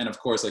 And of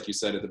course, like you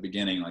said at the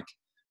beginning, like,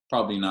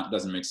 probably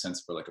doesn't make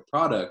sense for, like, a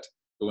product,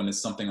 but when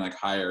it's something like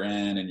higher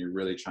end and you're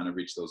really trying to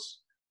reach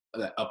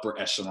that upper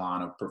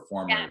echelon of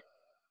performers,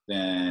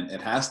 then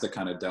it has to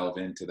kind of delve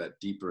into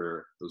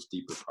those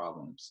deeper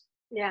problems.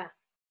 Yeah.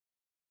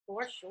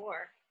 For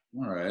sure.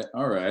 All right,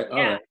 all right, all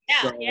Yeah, right.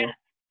 yeah, So yeah.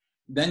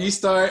 then you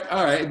start,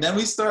 all right, then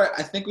we start,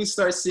 I think we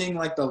start seeing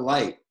like the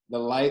light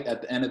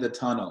at the end of the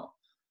tunnel.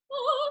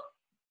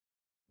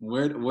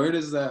 Where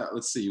does that,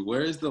 let's see,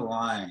 where is the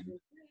line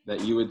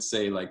that you would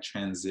say like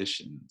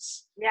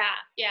transitions? Yeah,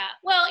 yeah.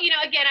 Well,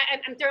 again,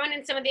 I'm throwing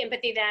in some of the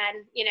empathy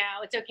then,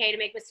 it's okay to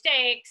make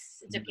mistakes.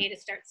 It's okay to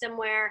start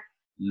somewhere.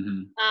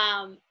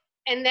 Mm-hmm.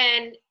 And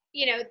then,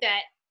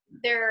 that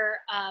they're,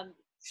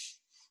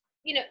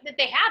 that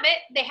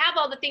they have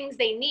all the things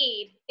they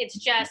need. It's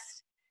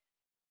just,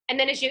 and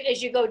then as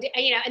you go,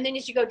 and then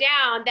as you go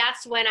down,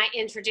 that's when I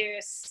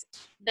introduce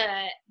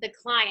the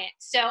client.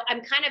 So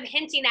I'm kind of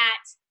hinting at,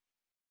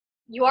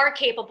 you are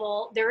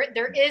capable.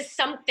 There is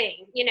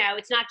something,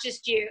 it's not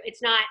just you.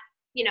 It's not,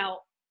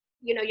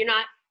 you're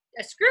not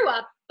a screw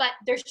up, but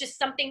there's just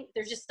something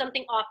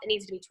off that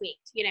needs to be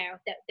tweaked,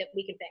 that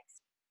we can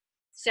fix.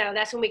 So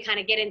that's when we kind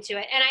of get into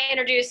it. And I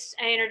introduced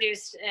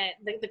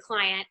the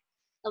client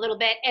a little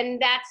bit,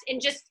 and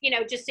just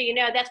so you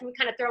know, that's when we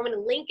kind of throw in a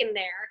link in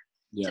there.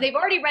 Yeah. So they've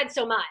already read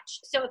so much.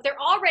 So if they're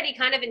already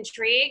kind of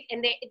intrigued,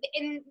 and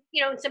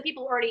some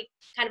people already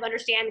kind of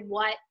understand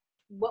what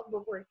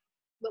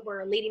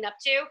we're leading up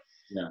to.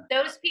 Yeah.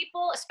 Those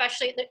people,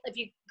 especially if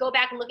you go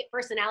back and look at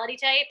personality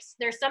types,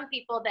 there's some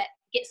people that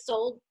get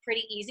sold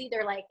pretty easy.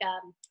 They're like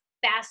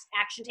fast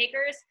action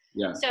takers.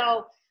 Yeah.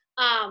 So,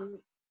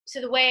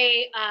 the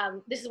way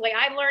this is the way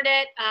I've learned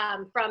it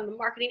from the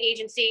marketing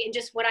agency, and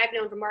just what I've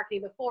known from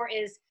marketing before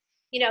is,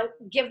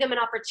 give them an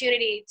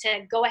opportunity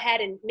to go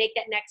ahead and make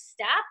that next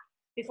step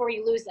before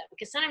you lose them,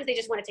 because sometimes they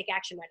just want to take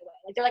action right away.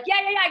 Like they're like, yeah,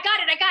 I got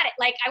it.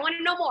 Like I want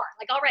to know more.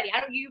 Like already, I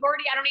don't need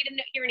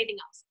to hear anything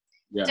else.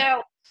 Yeah.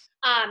 So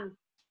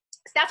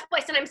that's why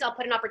sometimes I'll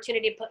put an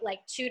opportunity to put like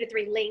 2 to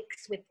 3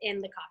 links within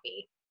the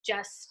copy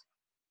just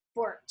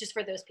for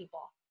those people.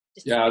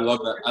 Yeah, I love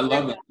that. I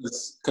love it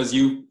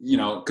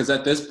because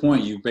at this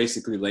point you've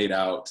basically laid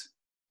out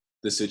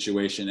the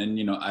situation,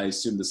 and I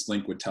assume this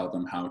link would tell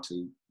them how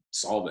to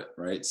solve it,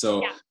 right?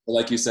 So yeah.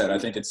 Like you said, I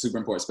think it's super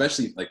important,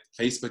 especially like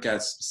Facebook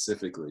ads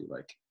specifically.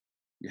 Like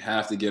you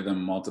have to give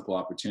them multiple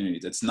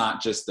opportunities. It's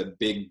not just the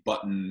big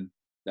button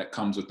that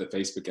comes with the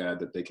Facebook ad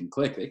that they can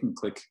click. They can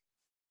click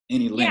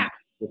any link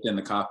within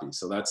the copy.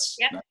 So that's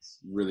a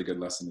really good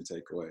lesson to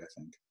take away, I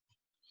think.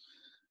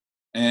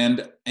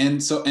 And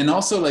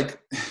also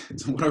like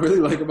what I really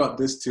like about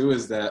this too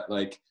is that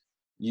like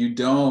you're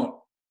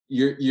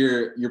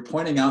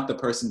pointing out the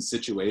person's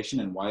situation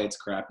and why it's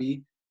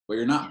crappy, but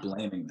you're not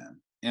blaming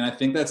them. And I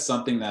think that's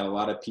something that a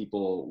lot of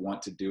people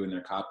want to do in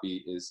their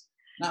copy, is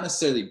not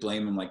necessarily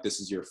blame them like this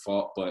is your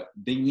fault, but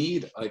they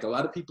need, like, a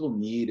lot of people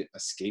need a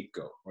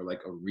scapegoat or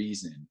like a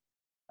reason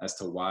as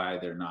to why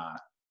they're not,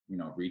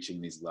 reaching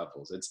these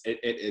levels.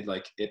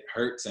 It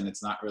hurts, and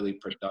it's not really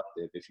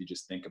productive if you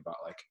just think about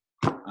like,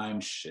 I'm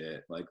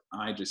shit, like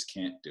I just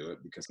can't do it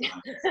because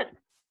I'm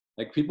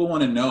like, people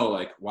want to know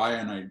like, why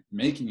aren't I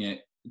making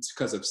it? It's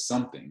because of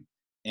something.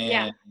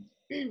 And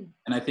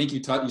and I think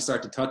you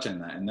start to touch on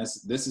that, and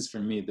this is for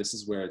me, this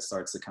is where it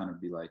starts to kind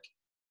of be like,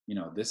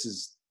 this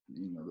is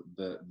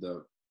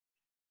the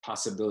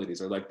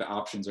possibilities, or like the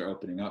options are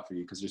opening up for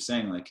you, because you're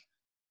saying like,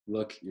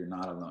 look, you're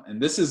not alone.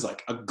 And this is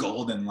like a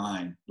golden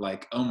line.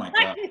 Like, oh my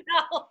God.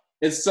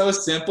 It's so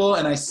simple,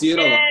 and I see it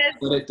a lot,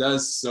 but it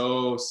does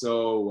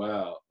so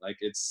well. Like,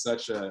 it's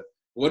such a,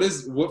 what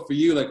for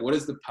you, like, what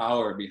is the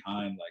power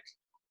behind like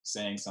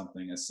saying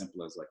something as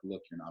simple as like,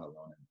 look, you're not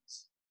alone in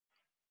this?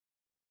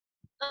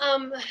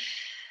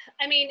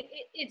 I mean,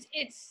 it's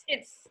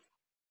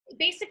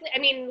basically, I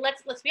mean,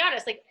 let's be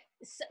honest, like,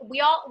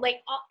 we all,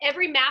 like,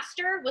 every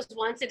master was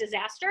once a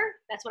disaster.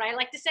 That's what I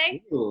like to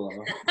say.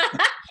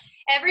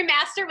 Every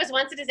master was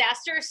once a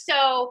disaster.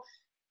 So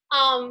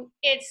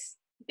it's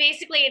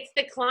basically, it's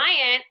the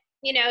client,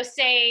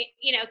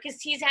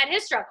 because he's had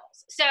his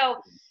struggles.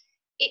 So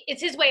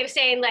it's his way of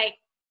saying like,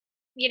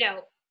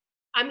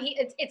 I'm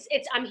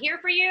here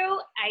for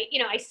you.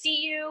 I see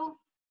you.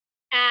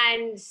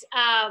 And,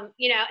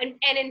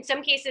 and in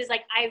some cases,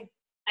 like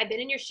I've been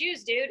in your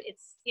shoes, dude.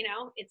 It's,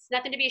 it's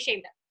nothing to be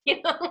ashamed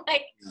of,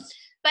 like,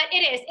 but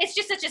it's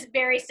just such a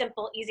very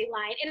simple, easy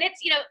line. And it's,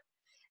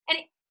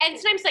 and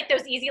sometimes like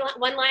those easy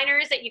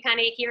one-liners that you kind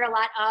of hear a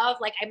lot of,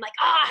 like, I'm like,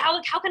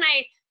 how can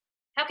I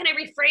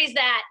rephrase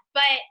that?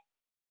 But,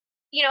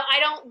 I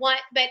don't want,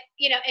 but,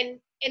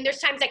 and there's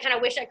times I kind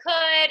of wish I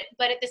could,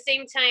 but at the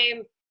same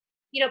time,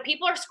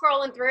 people are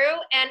scrolling through,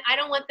 and I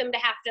don't want them to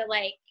have to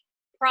like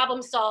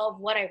problem solve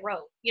what I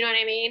wrote. You know what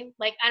I mean?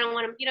 Like, I don't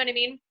want to, you know what I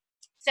mean?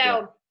 So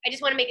I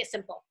just want to make it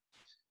simple.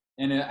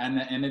 And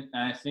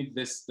I think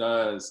this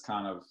does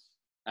kind of,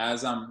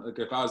 as I'm like,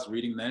 if I was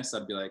reading this,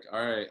 I'd be like,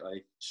 all right,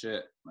 like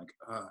shit, like,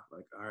 all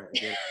right, I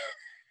get it.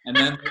 and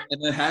then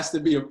it has to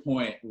be a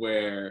point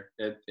where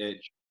it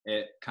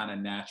kind of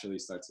naturally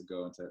starts to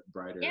go into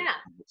brighter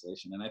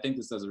conversation. And I think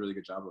this does a really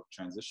good job of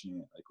transitioning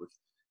it, like with,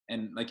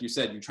 and like you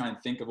said, you try and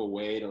think of a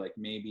way to like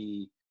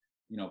maybe,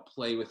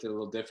 play with it a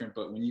little different,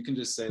 but when you can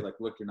just say like,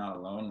 look, you're not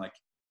alone, like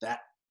that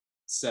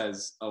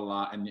says a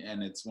lot.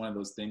 And it's one of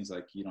those things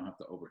like, you don't have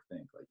to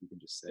overthink, like you can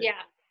just say,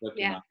 Look,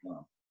 you're not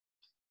alone.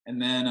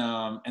 And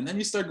then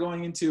you start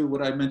going into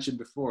what I mentioned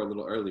before a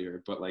little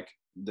earlier, but like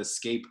the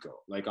scapegoat,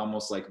 like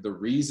almost like the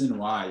reason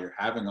why you're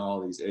having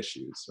all these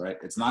issues, right?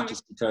 It's not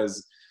just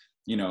because,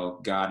 you know,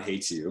 God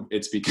hates you.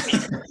 It's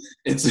because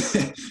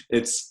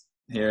it's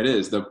here it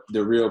is, the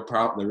real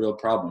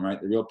problem,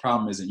 right? The real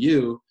problem isn't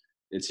you,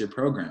 it's your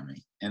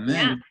programming. And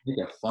then you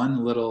take a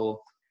fun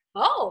little,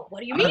 oh,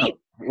 what do you I don't mean?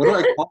 know, what do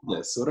I call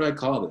this? What do I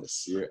call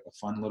this? You're a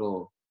fun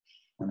little,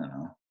 I don't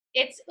know.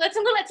 It's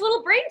a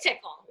little brain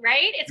tickle,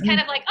 right? It's kind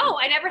of like, oh,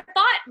 I never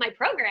thought my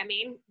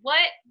programming.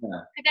 What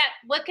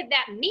could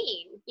that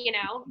mean? You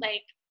know,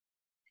 like,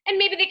 and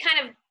maybe they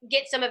kind of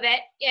get some of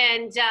it.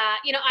 And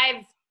you know,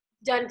 I've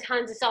done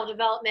tons of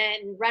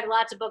self-development and read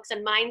lots of books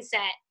on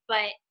mindset,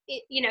 but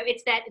it, you know,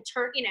 it's that it's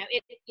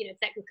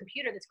that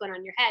computer that's going on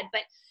in your head.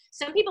 But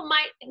some people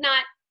might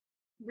not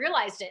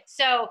realized it.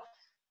 So,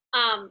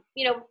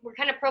 you know, we're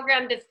kind of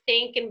programmed to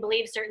think and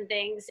believe certain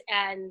things,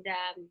 and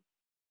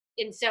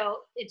so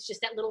it's just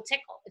that little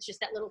tickle. It's just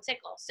that little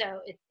tickle.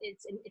 So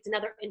it's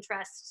another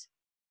interest,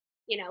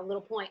 you know,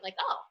 little point, like,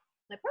 oh,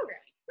 my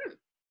programming.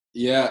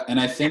 Yeah, and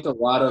I think a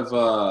lot of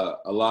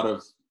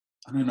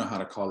I don't know how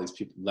to call these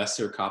people,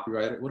 lesser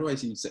copywriter. What do I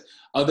even say?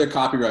 Other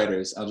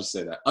copywriters, I'll just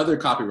say that. Other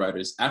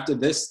copywriters, after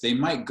this, they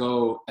might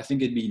go, I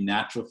think it'd be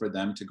natural for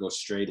them to go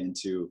straight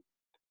into,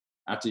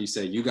 after you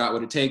say, you got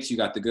what it takes, you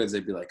got the goods,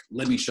 they'd be like,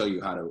 let me show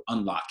you how to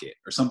unlock it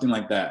or something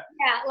like that.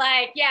 Yeah,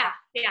 like,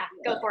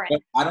 go for it.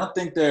 But I don't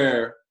think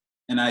they're,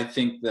 and I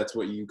think that's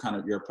what you kind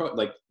of, your approach,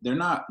 like they're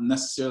not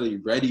necessarily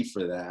ready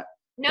for that.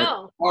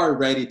 No. But are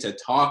ready to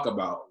talk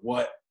about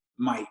what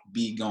might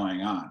be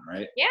going on,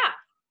 right? Yeah.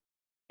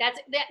 That's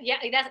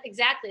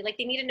exactly, like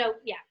they need to know,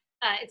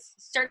 it's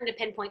starting to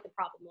pinpoint the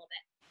problem a little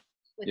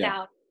bit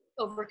without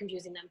over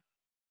confusing them.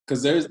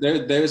 Because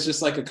there's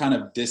just like a kind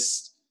of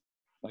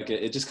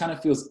it just kind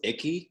of feels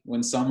icky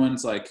when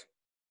someone's like,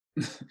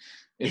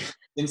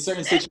 in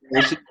certain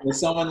situations where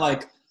someone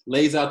like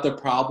lays out the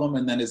problem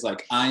and then is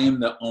like, I am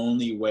the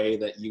only way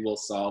that you will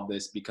solve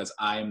this because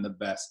I am the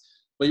best.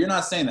 But you're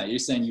not saying that. You're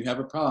saying you have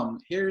a problem.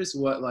 Here's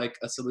what like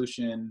a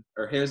solution,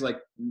 or here's like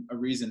a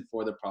reason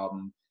for the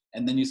problem.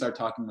 And then you start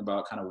talking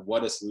about kind of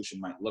what a solution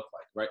might look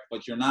like, right?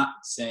 But you're not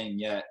saying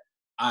yet,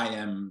 I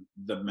am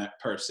the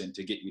person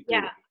to get you through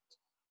it.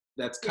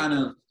 That's kind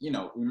of, you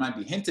know, we might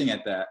be hinting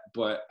at that,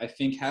 but I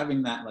think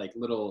having that like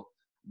little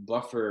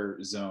buffer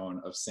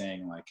zone of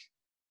saying like,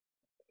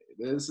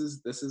 this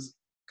is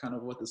kind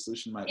of what the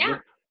solution might look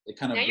like. It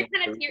kind of you're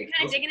kind of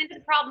digging into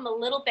the problem a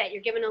little bit.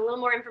 You're giving a little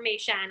more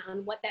information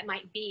on what that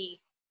might be.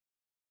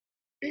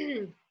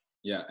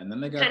 Yeah, and then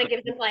they got kind of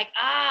gives them like,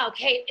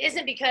 okay, it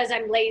isn't because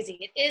I'm lazy.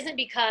 It isn't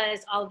because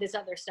all of this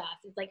other stuff.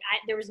 It's like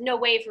there was no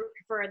way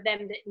for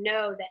them to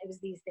know that it was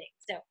these things.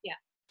 So yeah.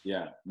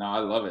 Yeah, no, I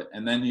love it.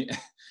 And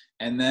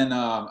then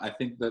I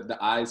think that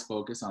the eyes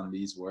focus on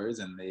these words,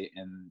 and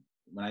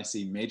when I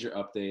see major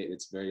update,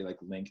 it's very like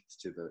linked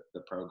to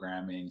the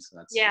programming. So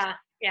that's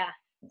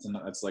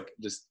it's like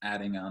just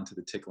adding on to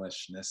the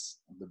ticklishness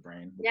of the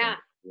brain. Yeah.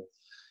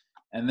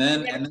 And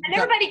then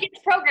everybody gets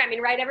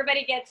programming, right?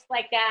 Everybody gets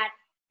like that.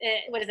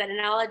 What is that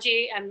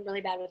analogy? I'm really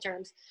bad with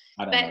terms.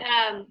 Of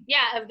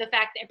the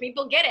fact that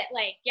people get it.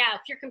 Like,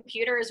 if your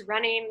computer is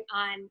running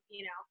on,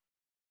 you know,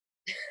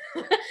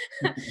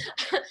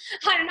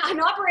 on an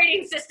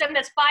operating system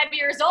that's 5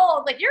 years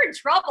old, like you're in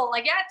trouble.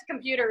 Like, the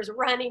computer is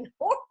running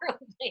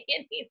horribly.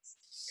 It needs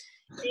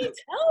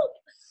help.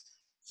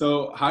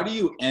 So how do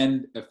you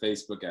end a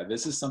Facebook ad?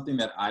 This is something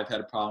that I've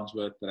had problems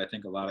with, that I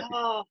think a lot of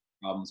people have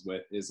problems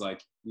with, is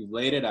like, you've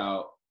laid it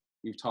out.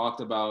 We've talked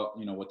about,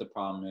 you know, what the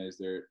problem is.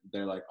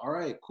 They're like, all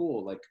right,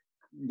 cool. Like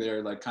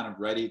they're like kind of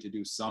ready to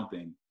do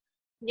something.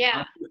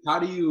 Yeah. How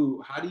do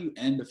you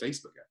end a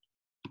Facebook ad?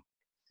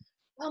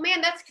 Oh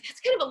man, that's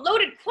kind of a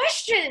loaded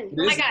question.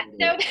 Oh my God.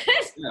 So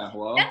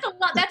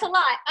that's a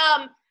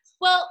lot.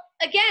 Well,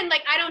 again,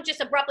 like I don't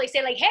just abruptly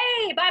say like,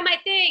 hey, buy my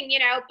thing, you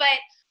know, but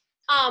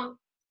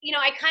you know,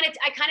 I kind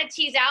of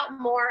tease out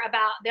more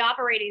about the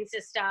operating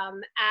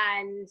system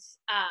and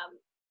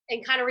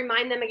kind of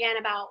remind them again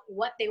about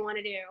what they want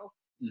to do,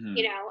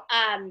 you know?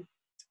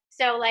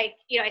 So like,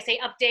 you know, I say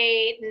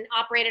update and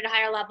operate at a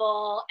higher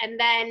level. And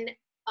then,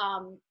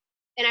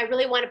 and I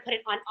really want to put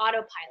it on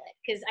autopilot,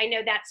 because I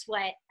know that's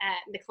what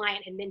the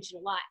client had mentioned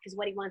a lot, because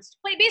what he wants to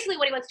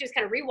do is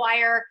kind of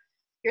rewire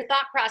your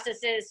thought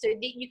processes so that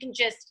you can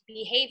just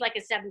behave like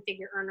a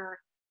 7-figure earner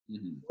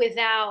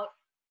without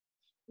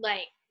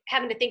like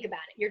having to think about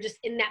it. You're just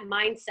in that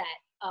mindset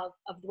of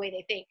the way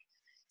they think.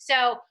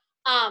 So,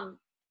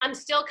 I'm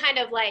still kind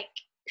of like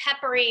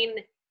peppering,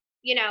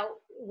 you know,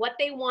 what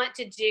they want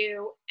to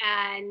do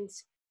and,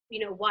 you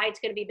know, why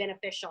it's going to be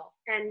beneficial.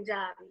 And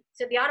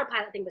so the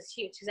autopilot thing was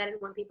huge, because I didn't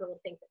want people to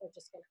think that they're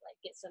just going to like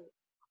get some,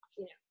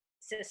 you know,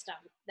 system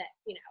that,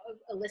 you know,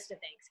 a list of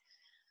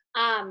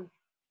things.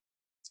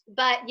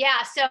 But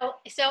yeah, so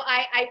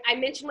I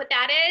mentioned what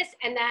that is,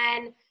 and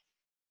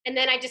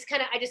then I just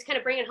kind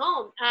of bring it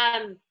home.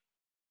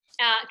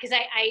 Because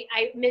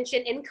I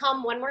mentioned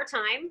income one more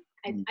time.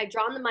 I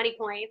draw on the money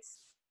points.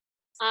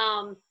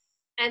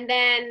 And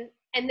then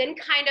and then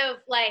kind of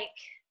like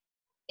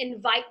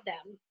invite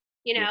them,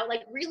 you know,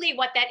 like really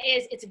what that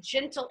is, it's a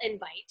gentle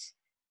invite,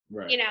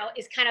 you know,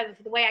 is kind of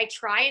the way I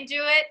try and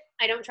do it.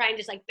 I don't try and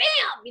just like,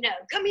 bam, you know,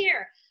 come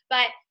here.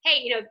 But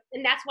hey, you know,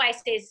 and that's why I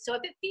say, so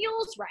if it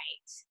feels right,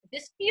 if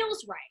this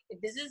feels right, if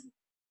this is,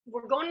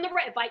 we're going in the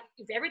right,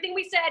 if everything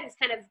we said is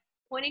kind of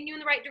pointing you in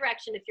the right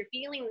direction, if you're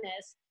feeling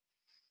this,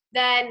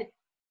 then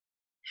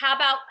how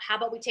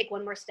about we take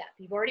one more step?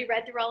 You've already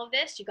read through all of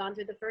this. You've gone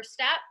through the first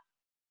step.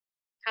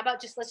 How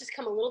about let's just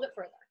come a little bit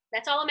further.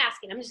 That's all I'm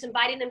asking. I'm just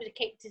inviting them to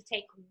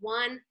take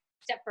one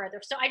step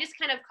further. So I just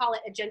kind of call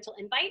it a gentle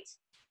invite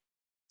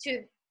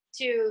to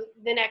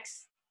the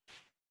next,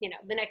 you know,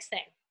 the next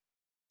thing.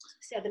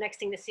 So the next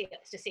thing to see.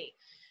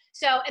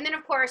 So, and then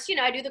of course, you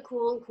know, I do the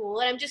cool,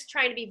 and I'm just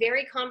trying to be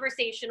very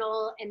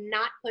conversational and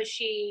not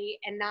pushy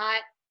and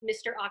not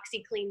Mr.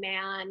 OxyClean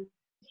man.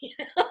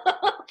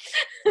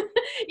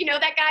 You know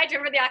that guy? Do you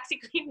remember the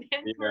OxyClean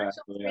man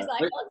commercial? Yeah. He's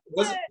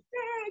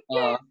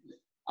like,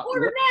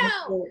 order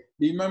now.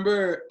 Do you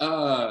remember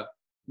the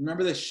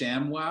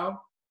ShamWow?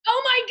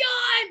 Oh my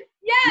God!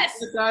 Yes.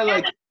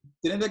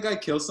 Didn't that guy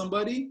kill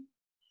somebody?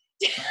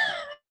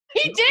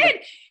 He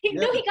did. He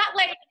got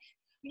like,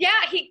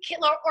 yeah, he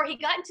killed, or he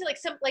got into like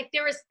some, like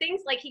there was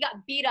things like he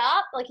got beat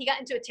up, like he got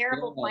into a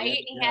terrible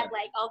fight. He had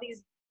like all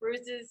these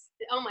bruises.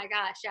 Oh my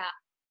gosh, yeah.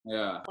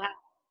 Yeah. Wow.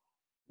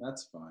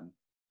 That's fun.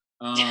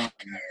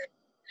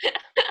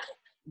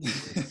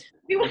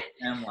 we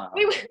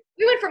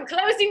went from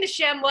closing to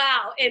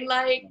ShamWow in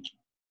like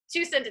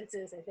 2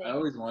 sentences, I think. I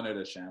always wanted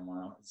a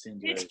ShamWow. It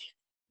seemed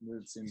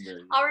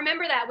very. I'll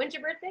remember that. When's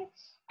your birthday?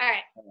 All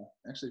right.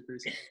 Actually,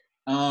 pretty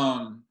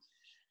soon.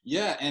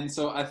 Yeah, and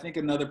so I think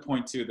another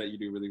point too that you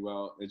do really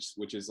well,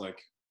 which is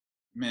like,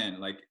 man,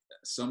 like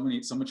so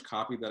much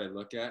copy that I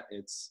look at,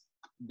 it's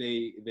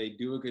they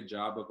do a good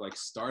job of like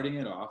starting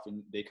it off,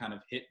 and they kind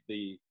of hit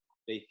the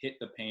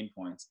pain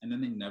points, and then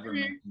they never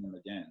mention them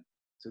again.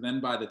 So then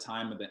by the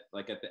time of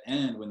like at the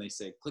end when they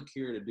say click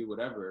here to do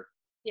whatever,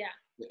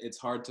 it's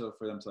hard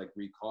for them to like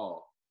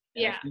recall.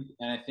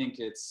 And I think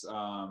it's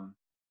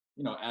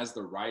you know, as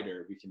the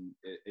writer,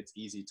 it's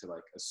easy to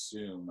like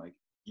assume like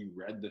you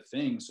read the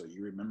thing, so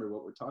you remember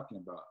what we're talking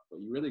about, but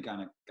you really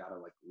gotta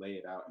like lay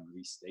it out and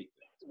restate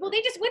things. Well,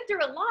 they just went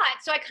through a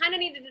lot, so I kind of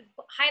needed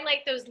to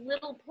highlight those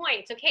little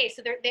points. Okay,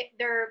 so they're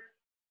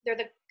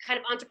the kind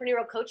of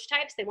entrepreneurial coach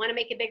types. They want to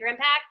make a bigger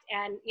impact,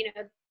 and you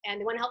know, and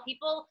they want to help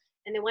people,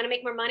 and they want to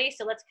make more money.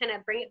 So let's kind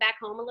of bring it back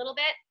home a little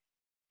bit.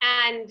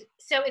 And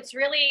so it's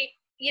really,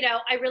 you know,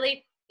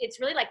 it's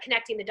really like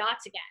connecting the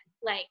dots again.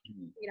 Like,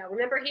 you know,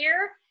 remember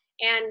here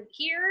and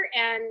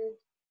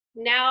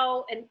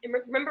now, and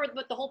remember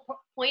what the whole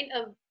point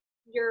of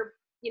your,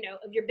 you know,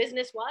 of your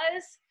business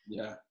was.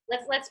 Yeah.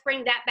 Let's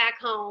bring that back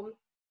home.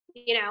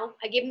 You know,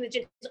 I gave them the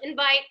gentle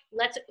invite.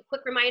 A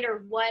quick reminder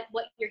of what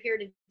you're here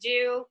to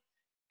do,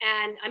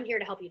 and I'm here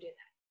to help you do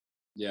that.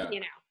 Yeah.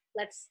 You know,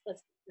 let's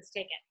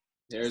take it.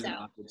 There's an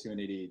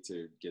opportunity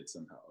to get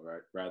some help,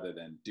 right? Rather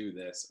than do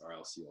this or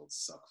else you'll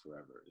suck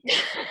forever.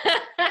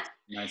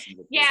 Nice and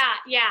good.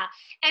 Yeah.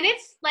 And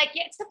it's like,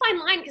 it's a fine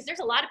line, because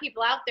there's a lot of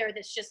people out there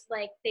that's just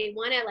like, they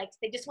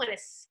just want to,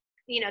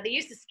 you know, they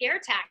use the scare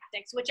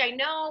tactics, which I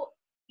know,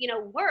 you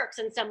know, works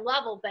on some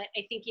level, but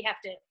I think you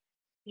have to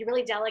be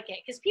really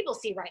delicate, because people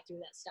see right through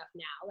that stuff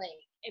now. Like,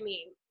 I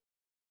mean,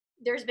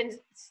 there's been,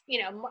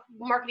 you know,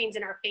 marketing's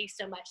in our face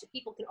so much that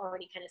people can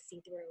already kind of see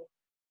through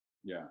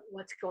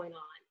what's going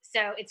on.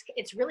 So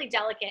it's really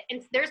delicate.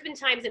 And there's been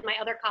times in my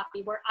other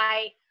copy where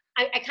I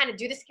kind of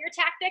do the scare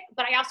tactic,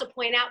 but I also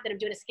point out that I'm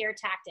doing a scare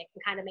tactic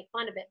and kind of make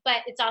fun of it. But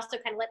it's also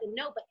kind of letting them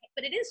know,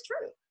 but it is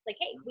true. Like,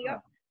 hey,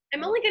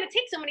 I'm only going to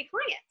take so many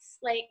clients.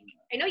 Like,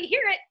 I know you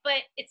hear it,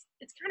 but it's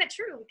kind of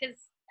true, because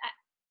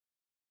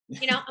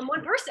you know, I'm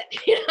one person,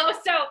 you know,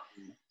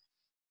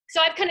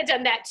 so I've kind of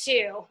done that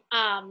too.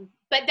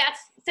 But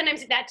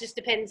sometimes that just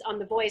depends on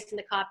the voice and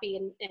the copy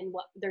and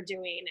what they're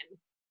doing, and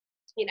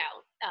you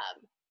know,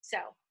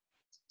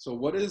 so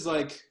what is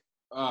like,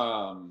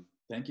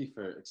 thank you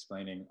for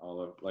explaining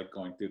all of like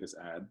going through this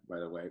ad, by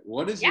the way.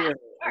 What is your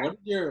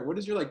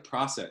like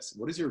process?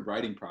 What is your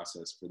writing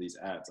process for these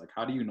ads? Like,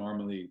 how do you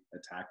normally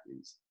attack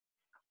these?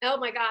 Oh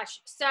my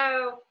gosh.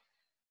 So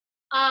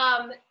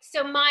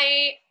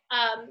my,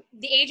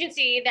 the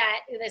agency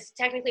that's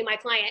technically my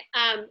client,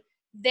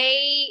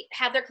 they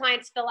have their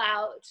clients fill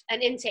out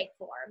an intake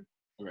form.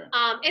 Okay.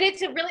 And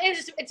it's a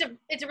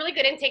really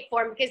good intake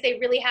form, because they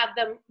really have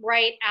them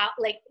write out,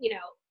 like, you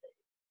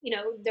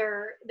know,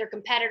 their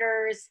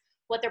competitors,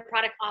 what their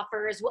product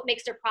offers, what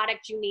makes their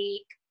product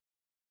unique.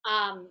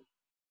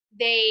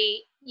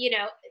 They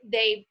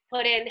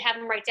have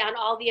them write down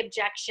all the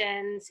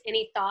objections,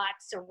 any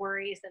thoughts or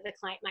worries that the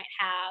client might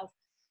have,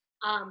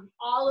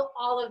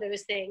 all of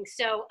those things.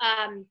 So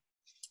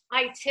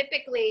I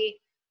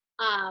typically,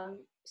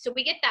 so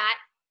we get that.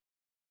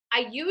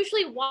 I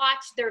usually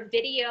watch their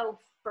video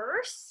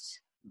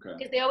first,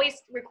 because they always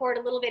record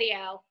a little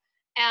video.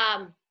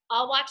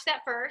 I'll watch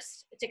that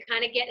first to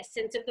kind of get a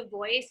sense of the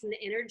voice and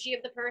the energy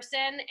of the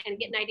person, and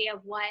get an idea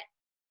of what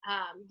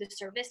the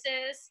service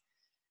is.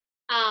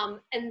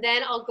 And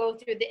then I'll go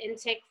through the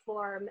intake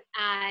form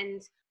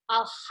and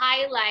I'll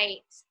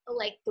highlight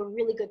like the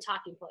really good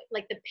talking point,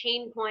 like the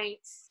pain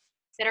points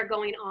that are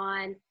going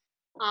on.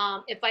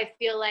 If I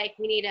feel like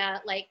we need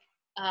a, like,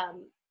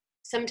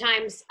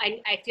 sometimes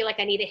I feel like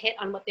I need to hit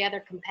on what the other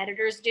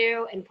competitors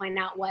do and point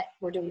out what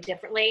we're doing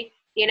differently.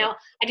 You know,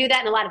 I do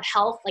that in a lot of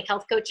health, like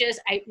health coaches.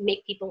 I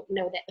make people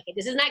know that, okay,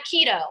 this is not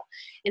keto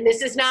and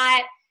this is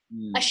not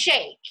a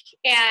shake,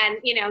 and,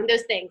 you know,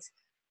 those things.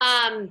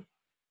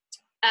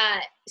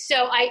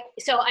 So I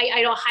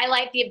don't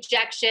highlight the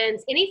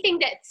objections, anything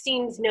that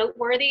seems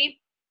noteworthy,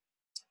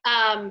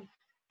 that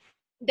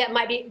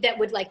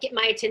would like get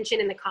my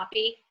attention in the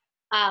copy.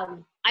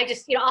 I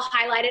just, you know, I'll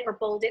highlight it or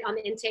bold it on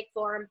the intake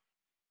form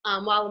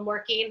while I'm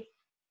working.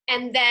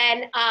 And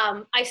then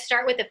I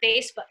start with a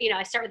Facebook, you know,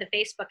 I start with a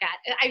Facebook ad.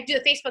 I do a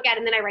Facebook ad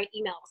and then I write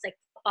emails, like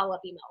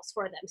follow-up emails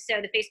for them.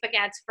 So the Facebook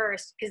ads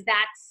first, because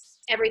that's,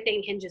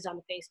 everything hinges on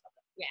the Facebook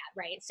ad,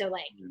 right? So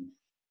like,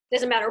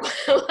 doesn't matter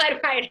what I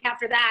write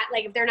after that.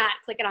 Like if they're not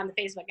clicking on the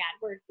Facebook ad,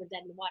 we're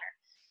dead in the water.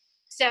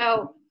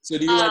 So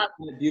do you like,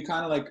 do you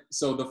kind of like,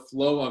 so the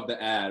flow of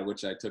the ad,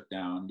 which I took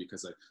down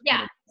because like,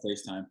 yeah,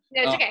 FaceTime.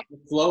 no, it's okay. The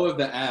flow of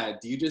the ad,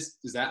 do you just,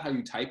 is that how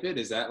you type it?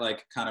 Is that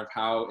like kind of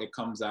how it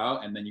comes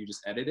out and then you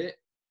just edit it?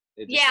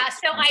 Yeah,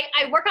 so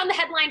I work on the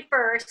headline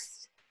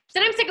first.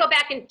 Sometimes I go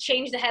back and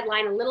change the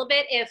headline a little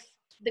bit if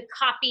the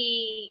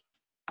copy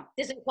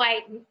doesn't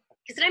quite,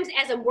 because sometimes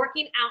as I'm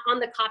working out on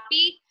the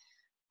copy,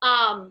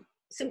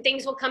 some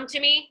things will come to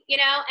me, you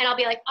know, and I'll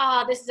be like,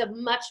 oh, this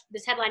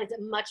headline is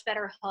a much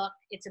better hook.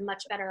 It's a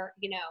much better,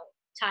 you know,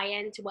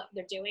 tie-in to what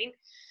they're doing.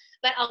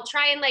 But I'll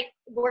try and like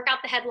work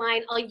out the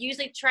headline. I'll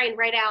usually try and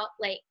write out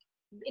like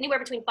anywhere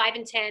between 5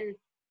 and 10,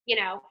 you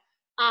know.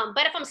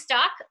 But if I'm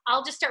stuck,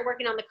 I'll just start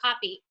working on the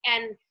copy.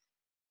 And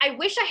I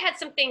wish I had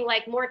something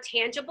like more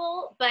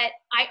tangible, but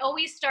I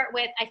always start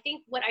with, I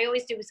think what I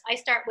always do is I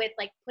start with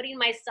like putting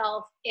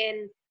myself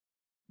in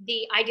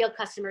the ideal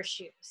customer's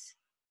shoes,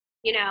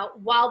 you know,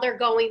 while they're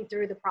going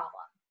through the problem.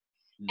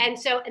 And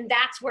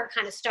that's where it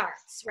kind of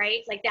starts,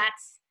 right? Like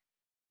that's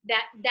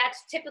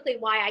typically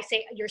why I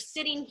say, you're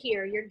sitting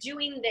here, you're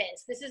doing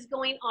this is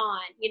going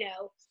on, you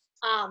know,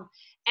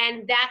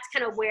 and that's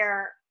kind of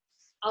where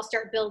I'll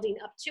start building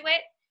up to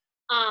it.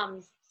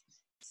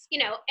 You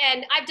know,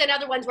 and I've done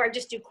other ones where I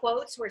just do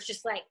quotes where it's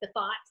just like the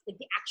thoughts, like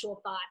the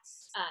actual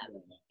thoughts,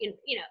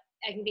 you know,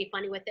 I can be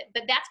funny with it,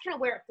 but that's kind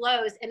of where it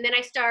flows. And then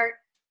I start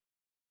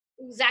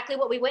exactly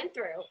what we went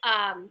through,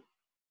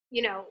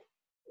 you know,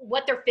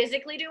 what they're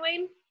physically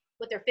doing,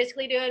 what they're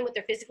physically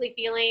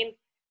feeling.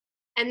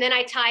 And then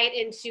I tie it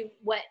into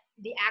what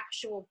the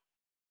actual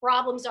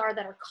problems are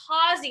that are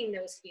causing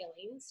those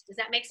feelings. Does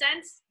that make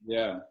sense?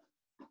 Yeah.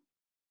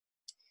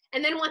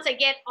 And then once I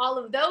get all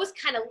of those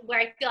kind of, where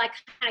I feel I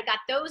kind of got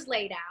those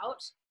laid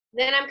out,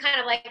 then I'm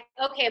kind of like,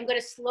 okay, I'm going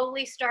to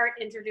slowly start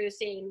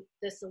introducing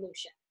the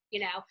solution.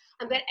 You know,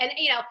 I'm going to, and,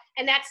 you know,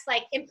 and that's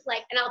like, and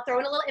I'll throw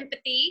in a little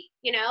empathy,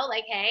 you know,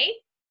 like, hey,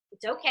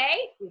 it's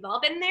okay. We've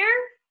all been there,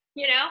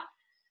 you know,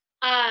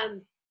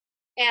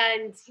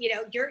 and, you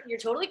know, you're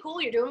totally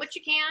cool. You're doing what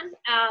you can.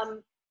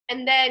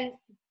 And then,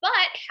 but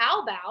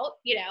how about,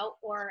 you know,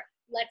 or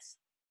let's,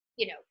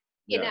 you know,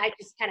 and I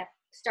just kind of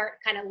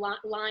start kind of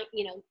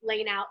you know,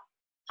 laying out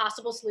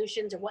possible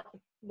solutions or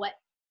what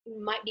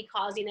might be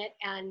causing it,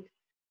 and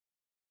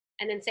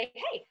then say,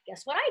 hey,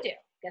 guess what I do?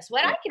 Guess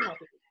what I can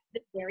help you with?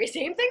 The very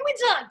same thing we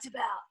talked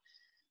about.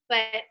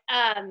 But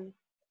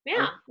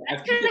yeah,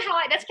 that's kind of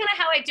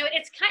how I do it.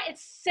 It's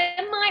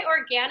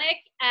semi-organic,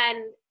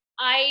 and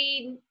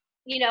I,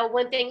 you know,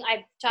 one thing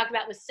I've talked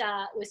about with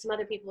some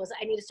other people is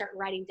I need to start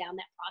writing down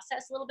that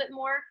process a little bit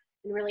more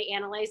and really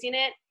analyzing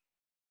it,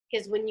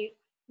 because when you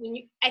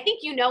I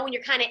think, you know, when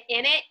you're kind of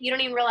in it, you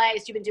don't even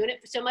realize you've been doing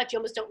it for so much, you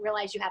almost don't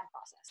realize you have a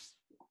process.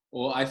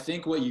 Well, I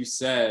think what you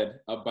said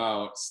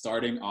about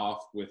starting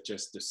off with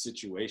just the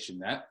situation,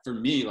 that for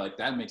me, like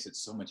that makes it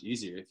so much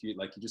easier. If you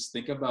like, you just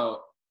think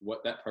about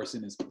what that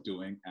person is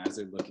doing as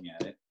they're looking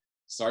at it,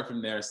 start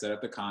from there, set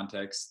up the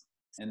context,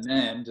 and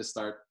then just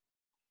start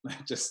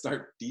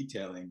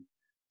detailing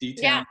the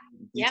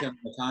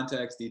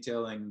context,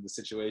 detailing the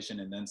situation,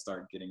 and then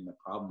start getting the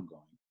problem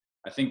going.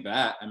 I think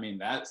that, I mean,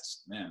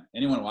 that's, man,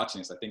 anyone watching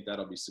this, I think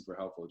that'll be super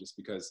helpful, just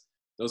because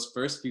those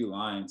first few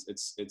lines,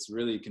 it's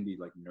really can be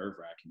like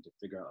nerve-wracking to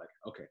figure out, like,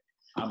 okay,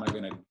 how am I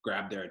going to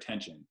grab their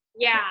attention?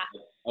 Yeah.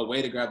 A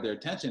way to grab their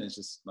attention is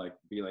just like,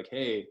 be like,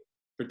 hey,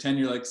 pretend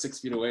you're like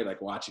 6 feet away,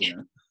 like watching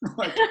them.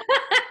 Like,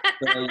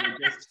 so you're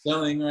just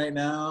chilling right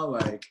now,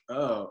 like,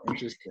 oh,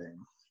 interesting.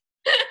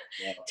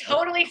 Yeah.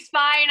 Totally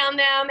spying on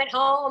them at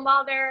home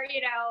while they're,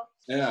 you know,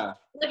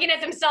 looking at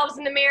themselves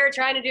in the mirror,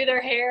 trying to do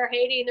their hair,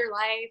 hating their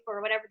life,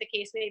 or whatever the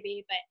case may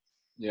be. But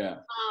yeah.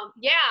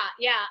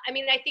 I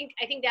mean, I think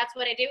that's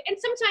what I do. And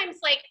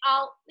sometimes, like,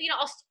 I'll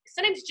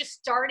sometimes just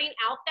starting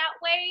out that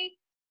way,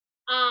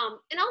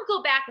 and I'll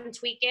go back and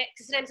tweak it,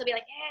 because sometimes I'll be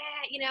like,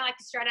 you know, I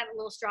could start out a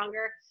little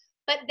stronger.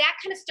 But that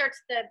kind of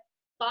starts the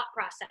thought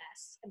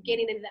process of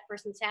getting into that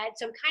person's head.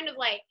 So I'm kind of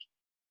like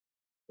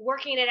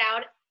working it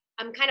out.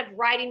 I'm kind of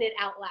writing it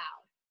out loud,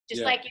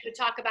 Just like you would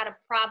talk about a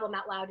problem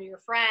out loud to your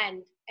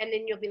friend, and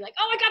then you'll be like,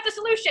 oh, I got the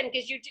solution,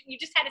 because you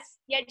just had to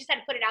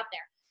put it out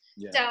there.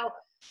 Yeah. So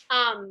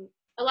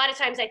a lot of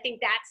times I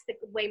think that's the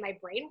way my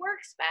brain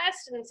works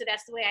best, and so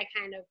that's the way I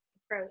kind of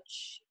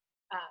approach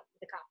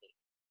the copy.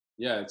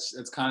 Yeah,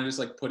 it's kind of just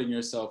like putting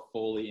yourself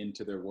fully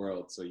into their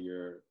world. So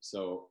you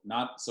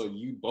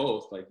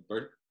both, like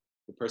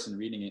the person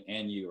reading it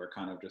and you, are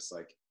kind of just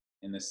like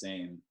in the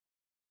same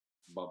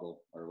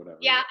bubble or whatever.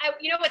 Yeah,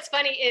 you know what's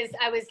funny is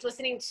I was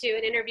listening to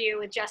an interview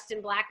with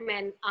Justin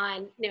Blackman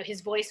on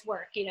his voice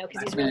work, because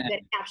he's really good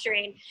at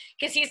capturing.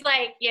 Because he's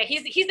like,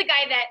 he's the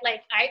guy that,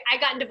 like, I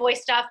got into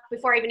voice stuff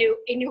before I even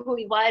knew who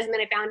he was, and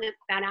then I found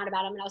out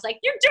about him, and I was like,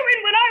 you're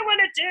doing what I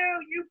want to do,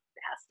 you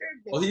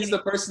bastard. Well, he's the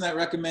person that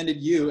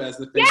recommended you as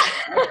the face.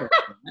 Yeah.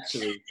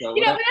 Actually, so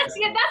but that's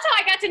how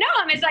I got to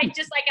know him. It's like,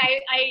 just like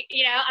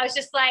I was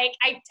just like,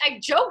 I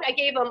joked, I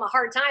gave him a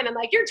hard time. I'm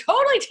like, you're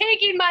totally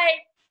taking my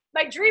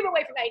dream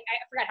away from me. I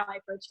forgot how I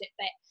approached it,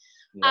 but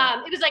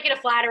it was like in a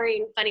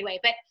flattering, funny way.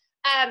 But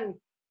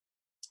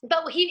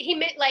he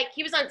meant, like,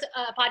 he was on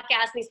a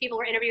podcast and these people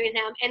were interviewing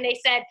him, and they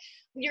said,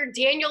 you're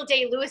Daniel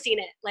Day-Lewising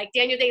it, like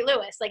Daniel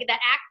Day-Lewis, like that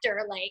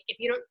actor. Like, if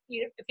you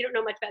don't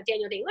know much about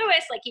Daniel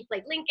Day-Lewis, like, he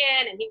played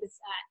Lincoln, and he was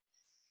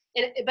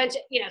in a bunch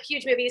of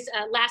huge movies,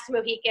 Last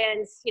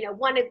Mohicans,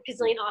 won a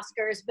gazillion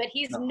Oscars, but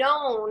he's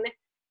known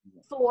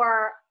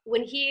for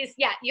when he's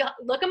you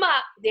look him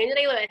up, Daniel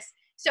Day-Lewis.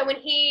 So when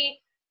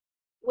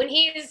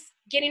he's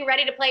getting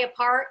ready to play a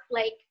part,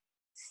 like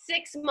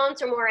 6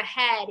 months or more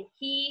ahead,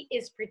 he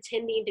is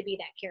pretending to be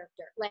that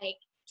character, like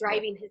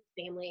driving his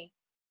family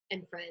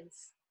and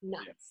friends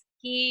nuts. Yeah.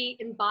 He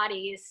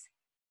embodies,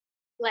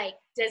 like,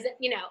 does it,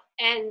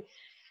 and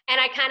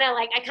I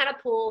kind of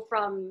pull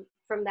from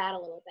that a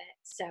little bit.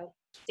 So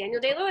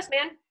Daniel Day-Lewis,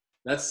 man.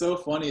 That's so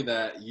funny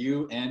that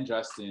you and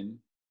Justin,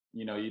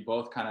 you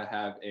both kind of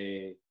have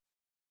a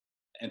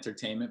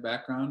entertainment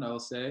background, I'll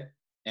say.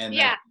 And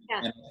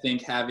and I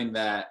think having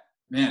that,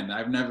 man,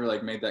 I've never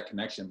like made that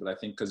connection, but I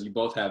think because you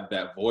both have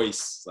that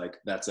voice, like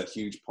that's a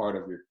huge part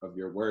of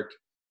your work,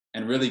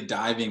 and really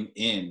diving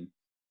in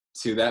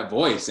to that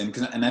voice,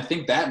 and I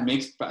think that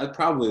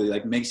probably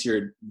like makes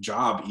your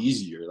job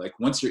easier. Like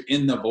once you're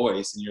in the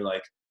voice and you're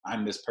like,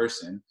 I'm this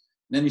person, and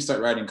then you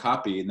start writing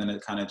copy, and then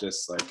it kind of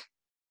just like,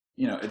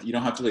 you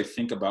don't have to really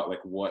think about like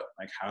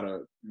how to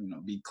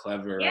be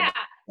clever and what's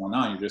going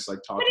on. You're just like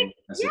talking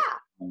as if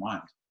in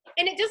mind.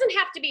 And it doesn't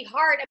have to be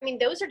hard. I mean,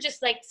 those are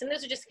just like, some of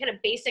those are just kind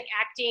of basic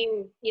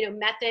acting,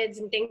 methods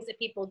and things that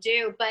people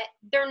do, but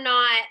they're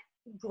not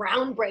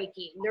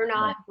groundbreaking. They're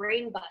not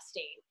brain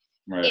busting.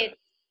 Right. It's,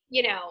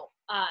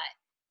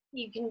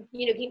 you can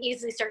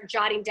easily start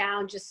jotting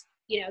down just,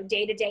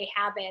 day-to-day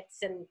habits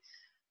and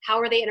how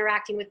are they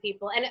interacting with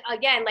people. And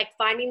again, like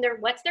finding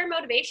what's their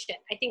motivation.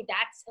 I think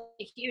that's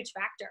a huge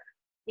factor,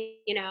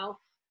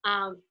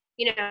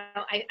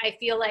 I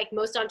feel like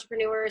most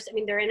entrepreneurs, I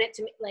mean, they're in it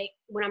to, like,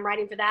 when I'm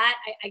writing for that,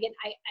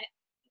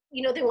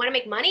 they want to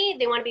make money,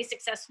 they want to be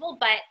successful,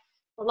 but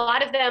a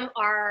lot of them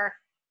are,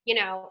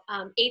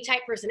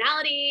 A-type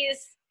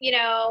personalities,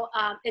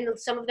 and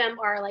some of them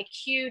are like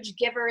huge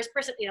givers,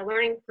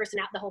 learning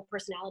the whole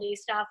personality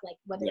stuff, like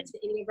whether it's the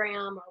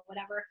Enneagram or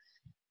whatever.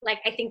 Like,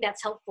 I think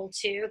that's helpful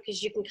too,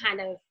 because you can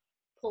kind of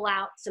pull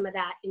out some of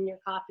that in your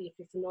copy if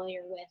you're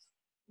familiar with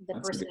the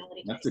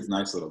personality. That's a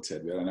nice little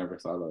tidbit. I never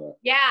thought of that.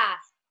 Yeah.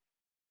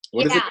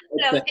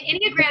 So the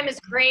Enneagram is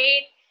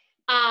great.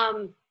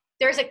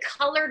 There's a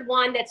colored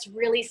one that's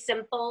really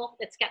simple.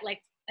 It's got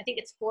like, I think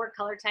it's 4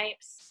 color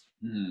types.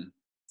 Mm-hmm.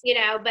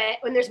 But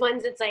when there's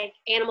ones that's like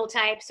animal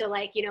type, so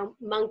like,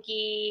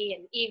 monkey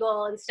and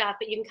eagle and stuff,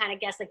 but you can kind of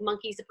guess, like,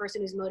 monkey's the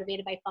person who's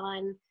motivated by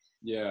fun.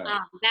 Yeah.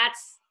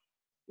 That's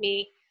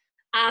me.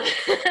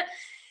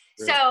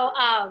 So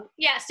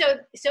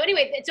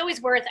anyway, it's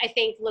always worth, I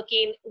think,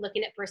 looking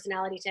at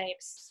personality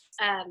types.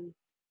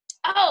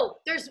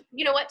 There's,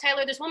 what,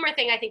 Tyler, there's one more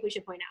thing I think we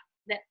should point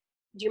out.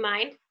 Do you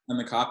mind? On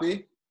the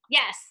copy?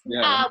 Yes.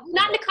 Yeah.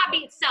 Not in the copy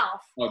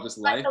itself. Oh, just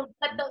life?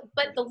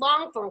 But the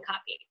long form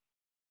copy.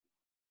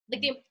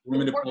 Like you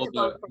want me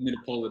to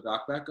pull the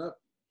doc back up?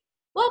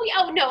 Well,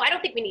 no, I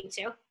don't think we need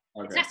to.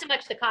 Okay. It's not so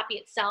much the copy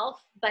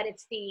itself, but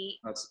it's the.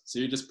 So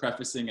you're just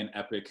prefacing an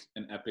epic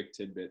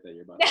tidbit that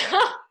you're about.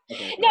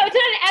 Okay. No, it's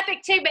not an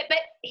epic tidbit, but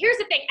here's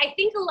the thing. I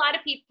think a lot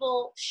of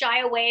people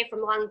shy away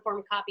from long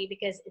form copy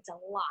because it's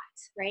a lot,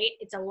 right?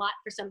 It's a lot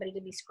for somebody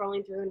to be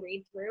scrolling through and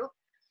read through.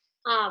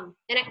 And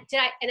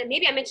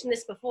maybe I mentioned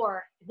this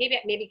before, maybe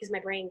because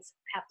my brain's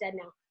half dead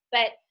now,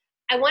 but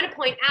I want to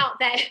point out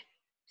that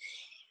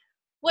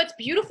what's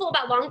beautiful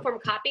about long form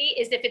copy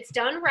is if it's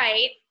done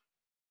right,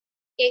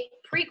 it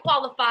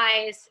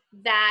pre-qualifies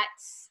that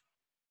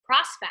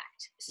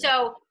prospect.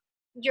 So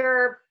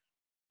your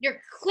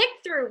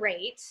click-through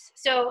rates,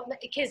 so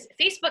because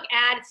Facebook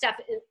ad stuff,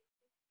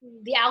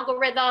 the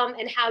algorithm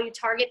and how you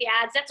target the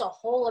ads, that's a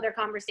whole other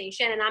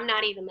conversation, and I'm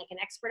not even like an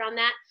expert on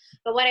that.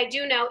 But what I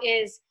do know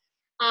is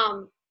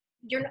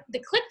the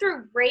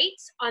click-through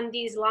rates on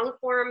these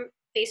long-form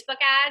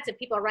Facebook ads, if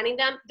people are running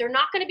them, they're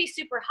not going to be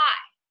super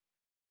high.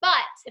 But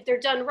if they're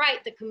done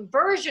right, the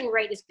conversion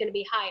rate is going to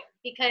be higher,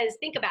 because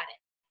think about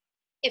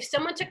it. If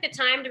someone took the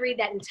time to read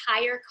that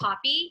entire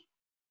copy,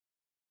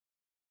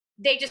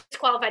 they just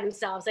qualified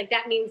themselves. Like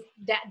that means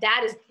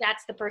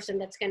that's the person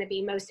that's going to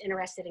be most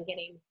interested in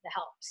getting the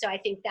help. So I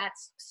think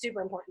that's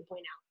super important to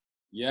point out.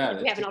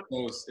 Yeah,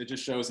 it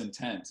just shows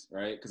intent,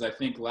 right? Because I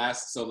think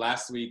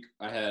last week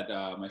I had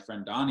my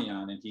friend Donnie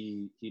on, and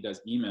he does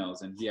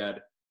emails, and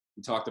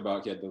he talked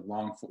about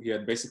he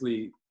had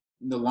basically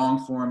the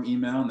long form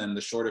email and then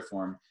the shorter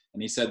form,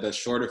 and he said the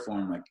shorter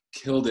form like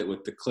killed it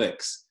with the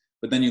clicks,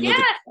 but then you look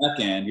at the back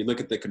end, you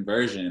look at the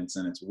conversions,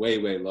 and it's way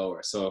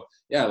lower. So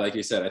yeah, like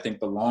you said, I think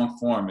the long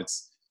form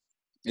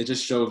it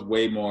just shows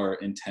way more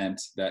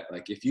intent, that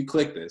like if you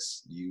click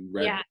this, you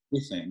read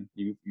everything,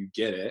 you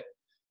get it.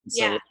 And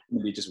so it's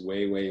going to be just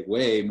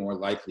way more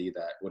likely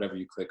that whatever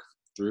you click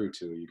through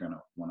to, you're going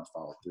to want to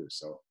follow through.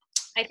 So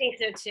I think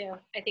so too.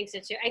 I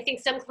think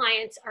some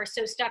clients are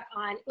so stuck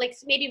on, like,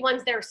 maybe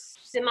ones that are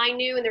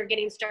semi-new and they're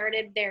getting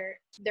started, they're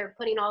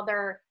putting all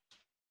their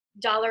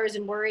dollars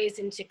and worries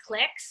into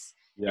clicks,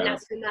 and not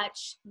so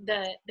much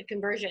the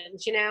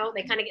conversions, you know?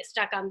 They kind of get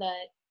stuck on the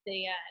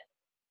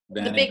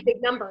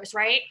big numbers,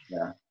 right?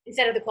 Yeah.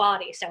 Instead of the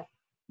quality. So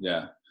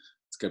yeah,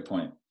 it's a good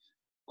point.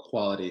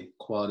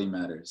 Quality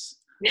matters.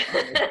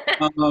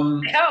 I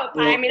hope.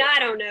 I mean, I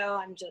don't know.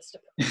 I'm just.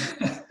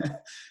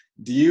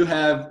 Do you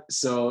have,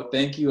 so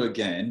thank you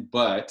again,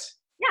 but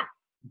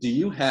do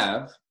you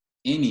have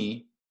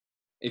any,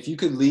 if you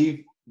could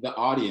leave the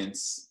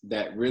audience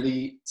that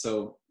really,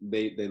 so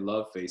they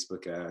love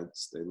Facebook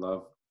ads, they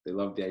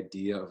love the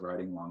idea of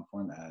writing long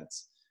form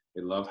ads,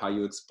 they love how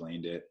you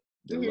explained it,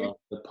 they love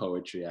the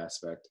poetry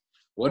aspect.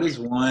 What is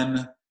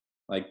one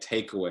like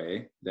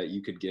takeaway that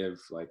you could give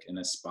like an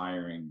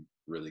aspiring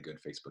really good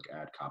Facebook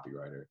ad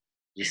copywriter?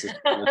 Just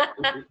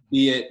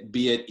be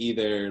it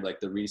either like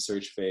the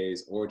research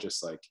phase or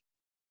just like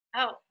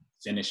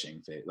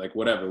finishing phase, like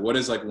whatever. What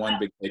is like one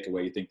big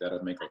takeaway you think that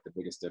would make like the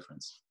biggest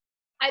difference?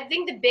 I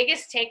think the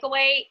biggest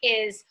takeaway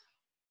is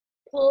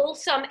pull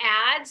some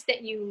ads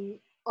that you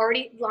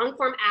already, long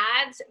form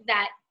ads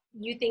that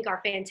you think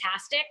are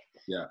fantastic.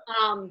 Yeah.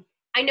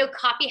 I know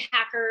Copy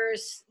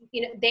Hackers,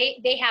 you know,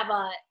 they have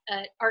a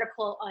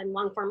article on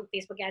long form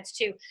Facebook ads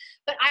too,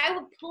 but I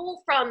would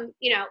pull from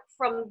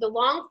the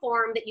long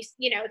form that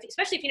you know,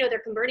 especially if you know they're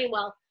converting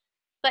well,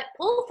 but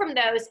pull from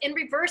those and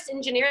reverse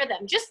engineer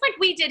them, just like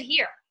we did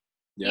here,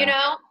 you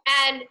know,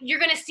 and you're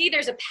going to see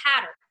there's a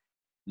pattern.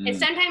 And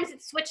sometimes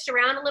it's switched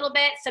around a little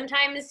bit.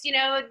 Sometimes, you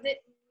know,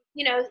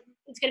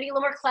 it's going to be a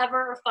little more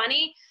clever or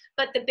funny,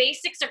 but the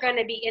basics are going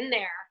to be in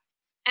there.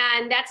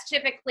 And that's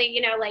typically,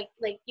 you know, like,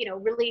 you know,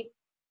 really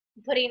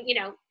putting, you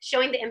know,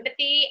 showing the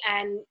empathy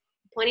and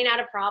pointing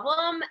out a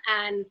problem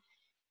and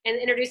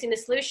introducing the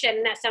solution.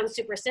 And that sounds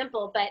super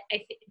simple, but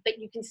but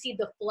you can see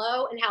the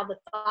flow and how the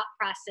thought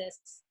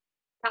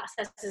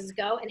processes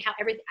go, and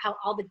how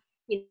all the,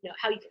 you know,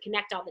 how you can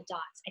connect all the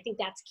dots. I think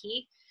that's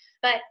key.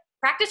 But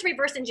practice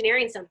reverse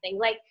engineering something.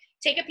 Like,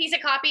 take a piece of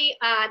copy.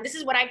 This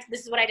is what I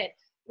did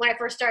when I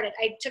first started.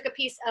 I took a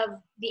piece of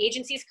the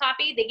agency's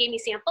copy. They gave me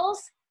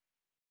samples.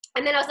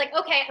 And then I was like,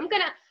 okay,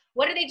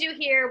 what do they do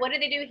here? What do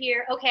they do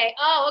here? Okay.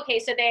 Oh, okay.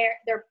 So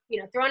they're,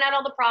 you know, throwing out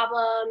all the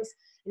problems.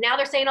 And now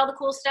they're saying all the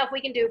cool stuff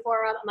we can do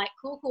for them. I'm like,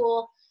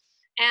 cool.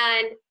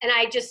 And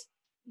I just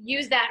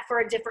use that for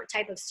a different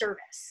type of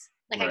service.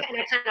 Like, I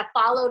kind of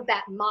followed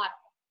that model.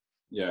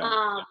 Yeah.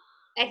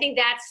 I think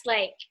that's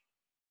like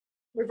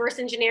reverse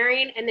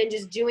engineering, and then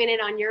just doing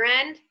it on your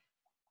end,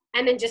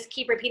 and then just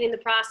keep repeating the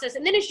process.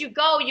 And then as you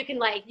go, you can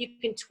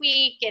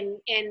tweak and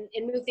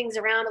move things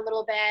around a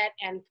little bit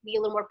and be a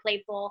little more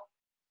playful,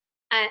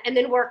 and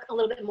then work a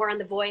little bit more on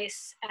the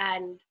voice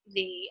and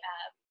the,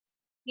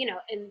 you know,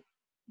 and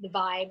the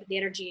vibe, the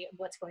energy of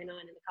what's going on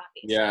in the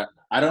copy. Yeah.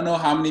 I don't know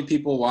how many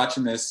people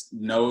watching this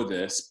know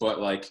this, but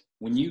like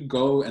when you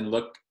go and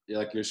look,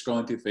 like you're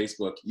scrolling through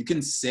Facebook, you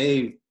can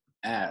save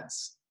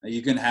ads.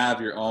 You can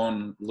have your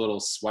own little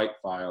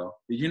swipe file.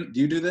 Do you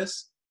do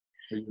this?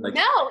 Like,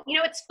 no, you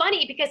know, it's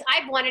funny because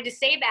I've wanted to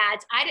save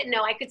ads. I didn't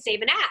know I could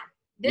save an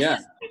ad.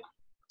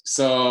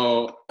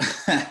 So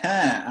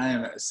I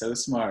am so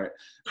smart.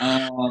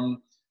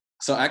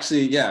 So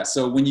actually, yeah.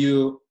 So when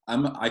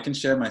I can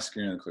share my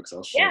screen real quick. So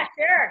I'll show. Yeah,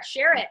 sure.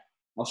 Share it.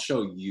 I'll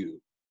show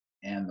you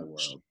and the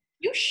world.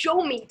 You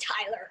show me,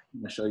 Tyler.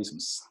 I'm gonna show you some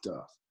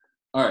stuff.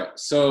 All right.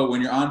 So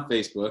when you're on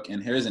Facebook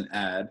and here's an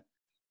ad,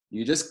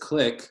 you just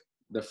click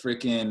the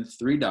freaking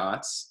 3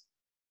 dots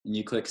and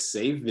you click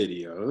Save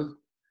Video.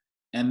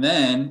 And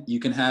then you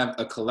can have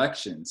a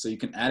collection. So you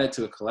can add it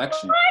to a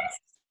collection. What?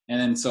 And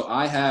then, so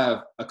I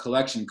have a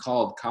collection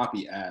called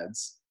Copy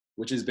Ads,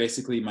 which is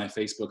basically my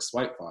Facebook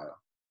swipe file.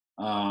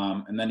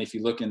 And then if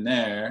you look in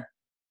there,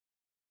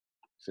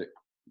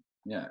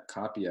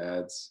 Copy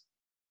Ads.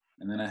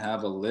 And then I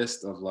have a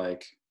list of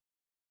like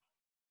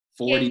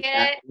 40.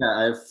 I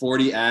have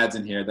 40 ads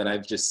in here that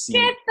I've just seen.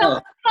 Get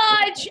the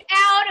fudge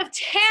out of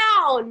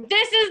town.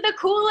 This is the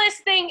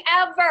coolest thing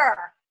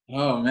ever.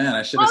 Oh man,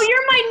 I should have. Oh,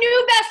 you're my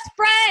new best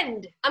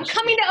friend. I'm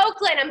coming to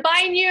Oakland. I'm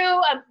buying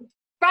you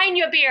buying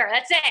you a beer.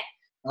 That's it.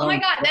 Oh my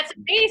God, that's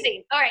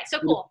amazing. All right, so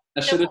cool.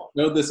 I should have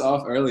showed this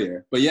off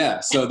earlier, but yeah.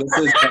 So this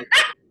is.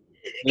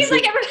 He's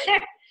like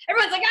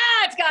everyone's like,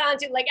 it's gone on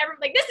to like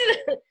this is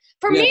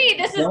for me.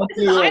 This is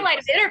the highlight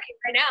of the interview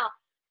right now.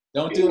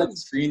 Don't do like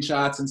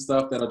screenshots and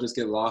stuff that'll just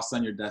get lost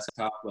on your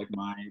desktop like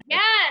mine.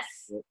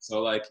 Yes.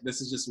 So like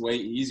this is just way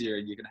easier.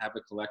 You can have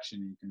a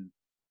collection. You can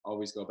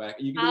always go back.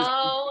 You can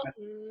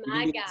do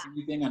my God. the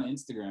same thing on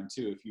Instagram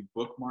too. If you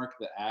bookmark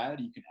the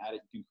ad, you can add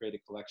it. You can create a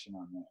collection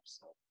on there.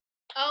 So.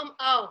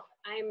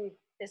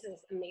 This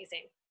is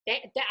amazing.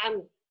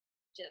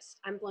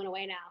 I'm blown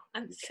away now.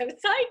 I'm so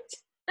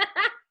psyched.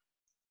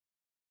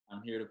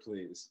 I'm here to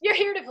please. You're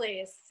here to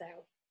please. So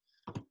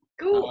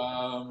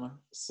cool.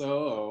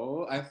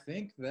 So I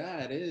think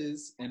that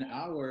is an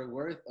hour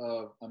worth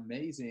of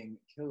amazing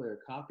killer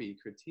copy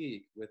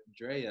critique with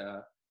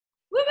Drea.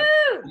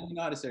 Woo-hoo! I don't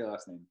know how to say your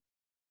last name.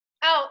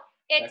 Oh,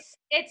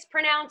 it's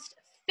pronounced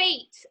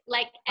fate,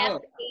 like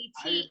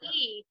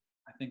F-A-T-E.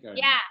 I think I know.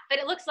 Yeah, but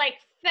it looks like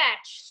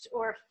fetched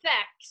or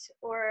fecht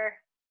or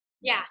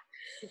yeah.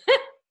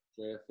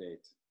 Drea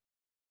Fecht.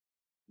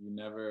 You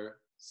never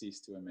cease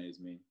to amaze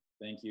me.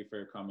 Thank you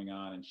for coming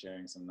on and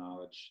sharing some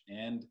knowledge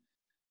and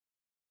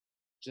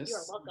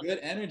just good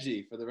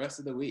energy for the rest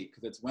of the week.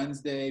 Because it's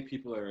Wednesday,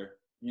 people are,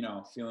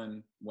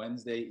 feeling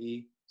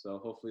Wednesday-y. So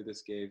hopefully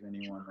this gave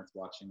anyone that's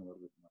watching a little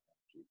bit more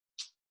energy.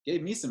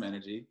 Gave me some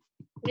energy.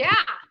 Yeah,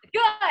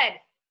 good.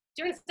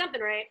 Doing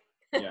something right.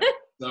 Yeah.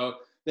 So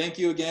thank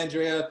you again,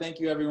 Drea. Thank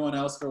you everyone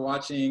else for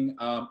watching.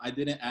 I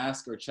didn't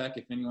ask or check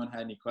if anyone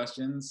had any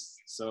questions.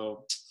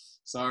 So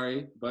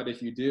sorry, but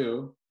if you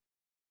do,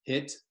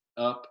 hit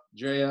up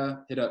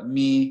Drea, hit up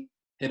me,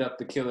 hit up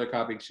the Killer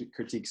Copy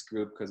Critiques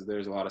group because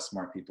there's a lot of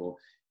smart people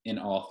in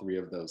all three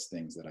of those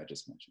things that I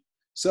just mentioned.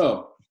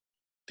 So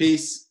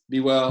peace, be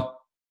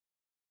well,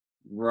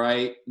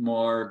 write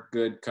more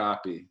good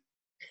copy.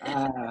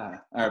 All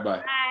right,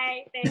 bye.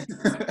 Bye. Thanks.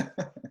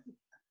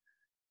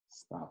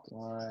 Stop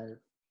live.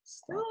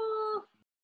 Stop. Ooh.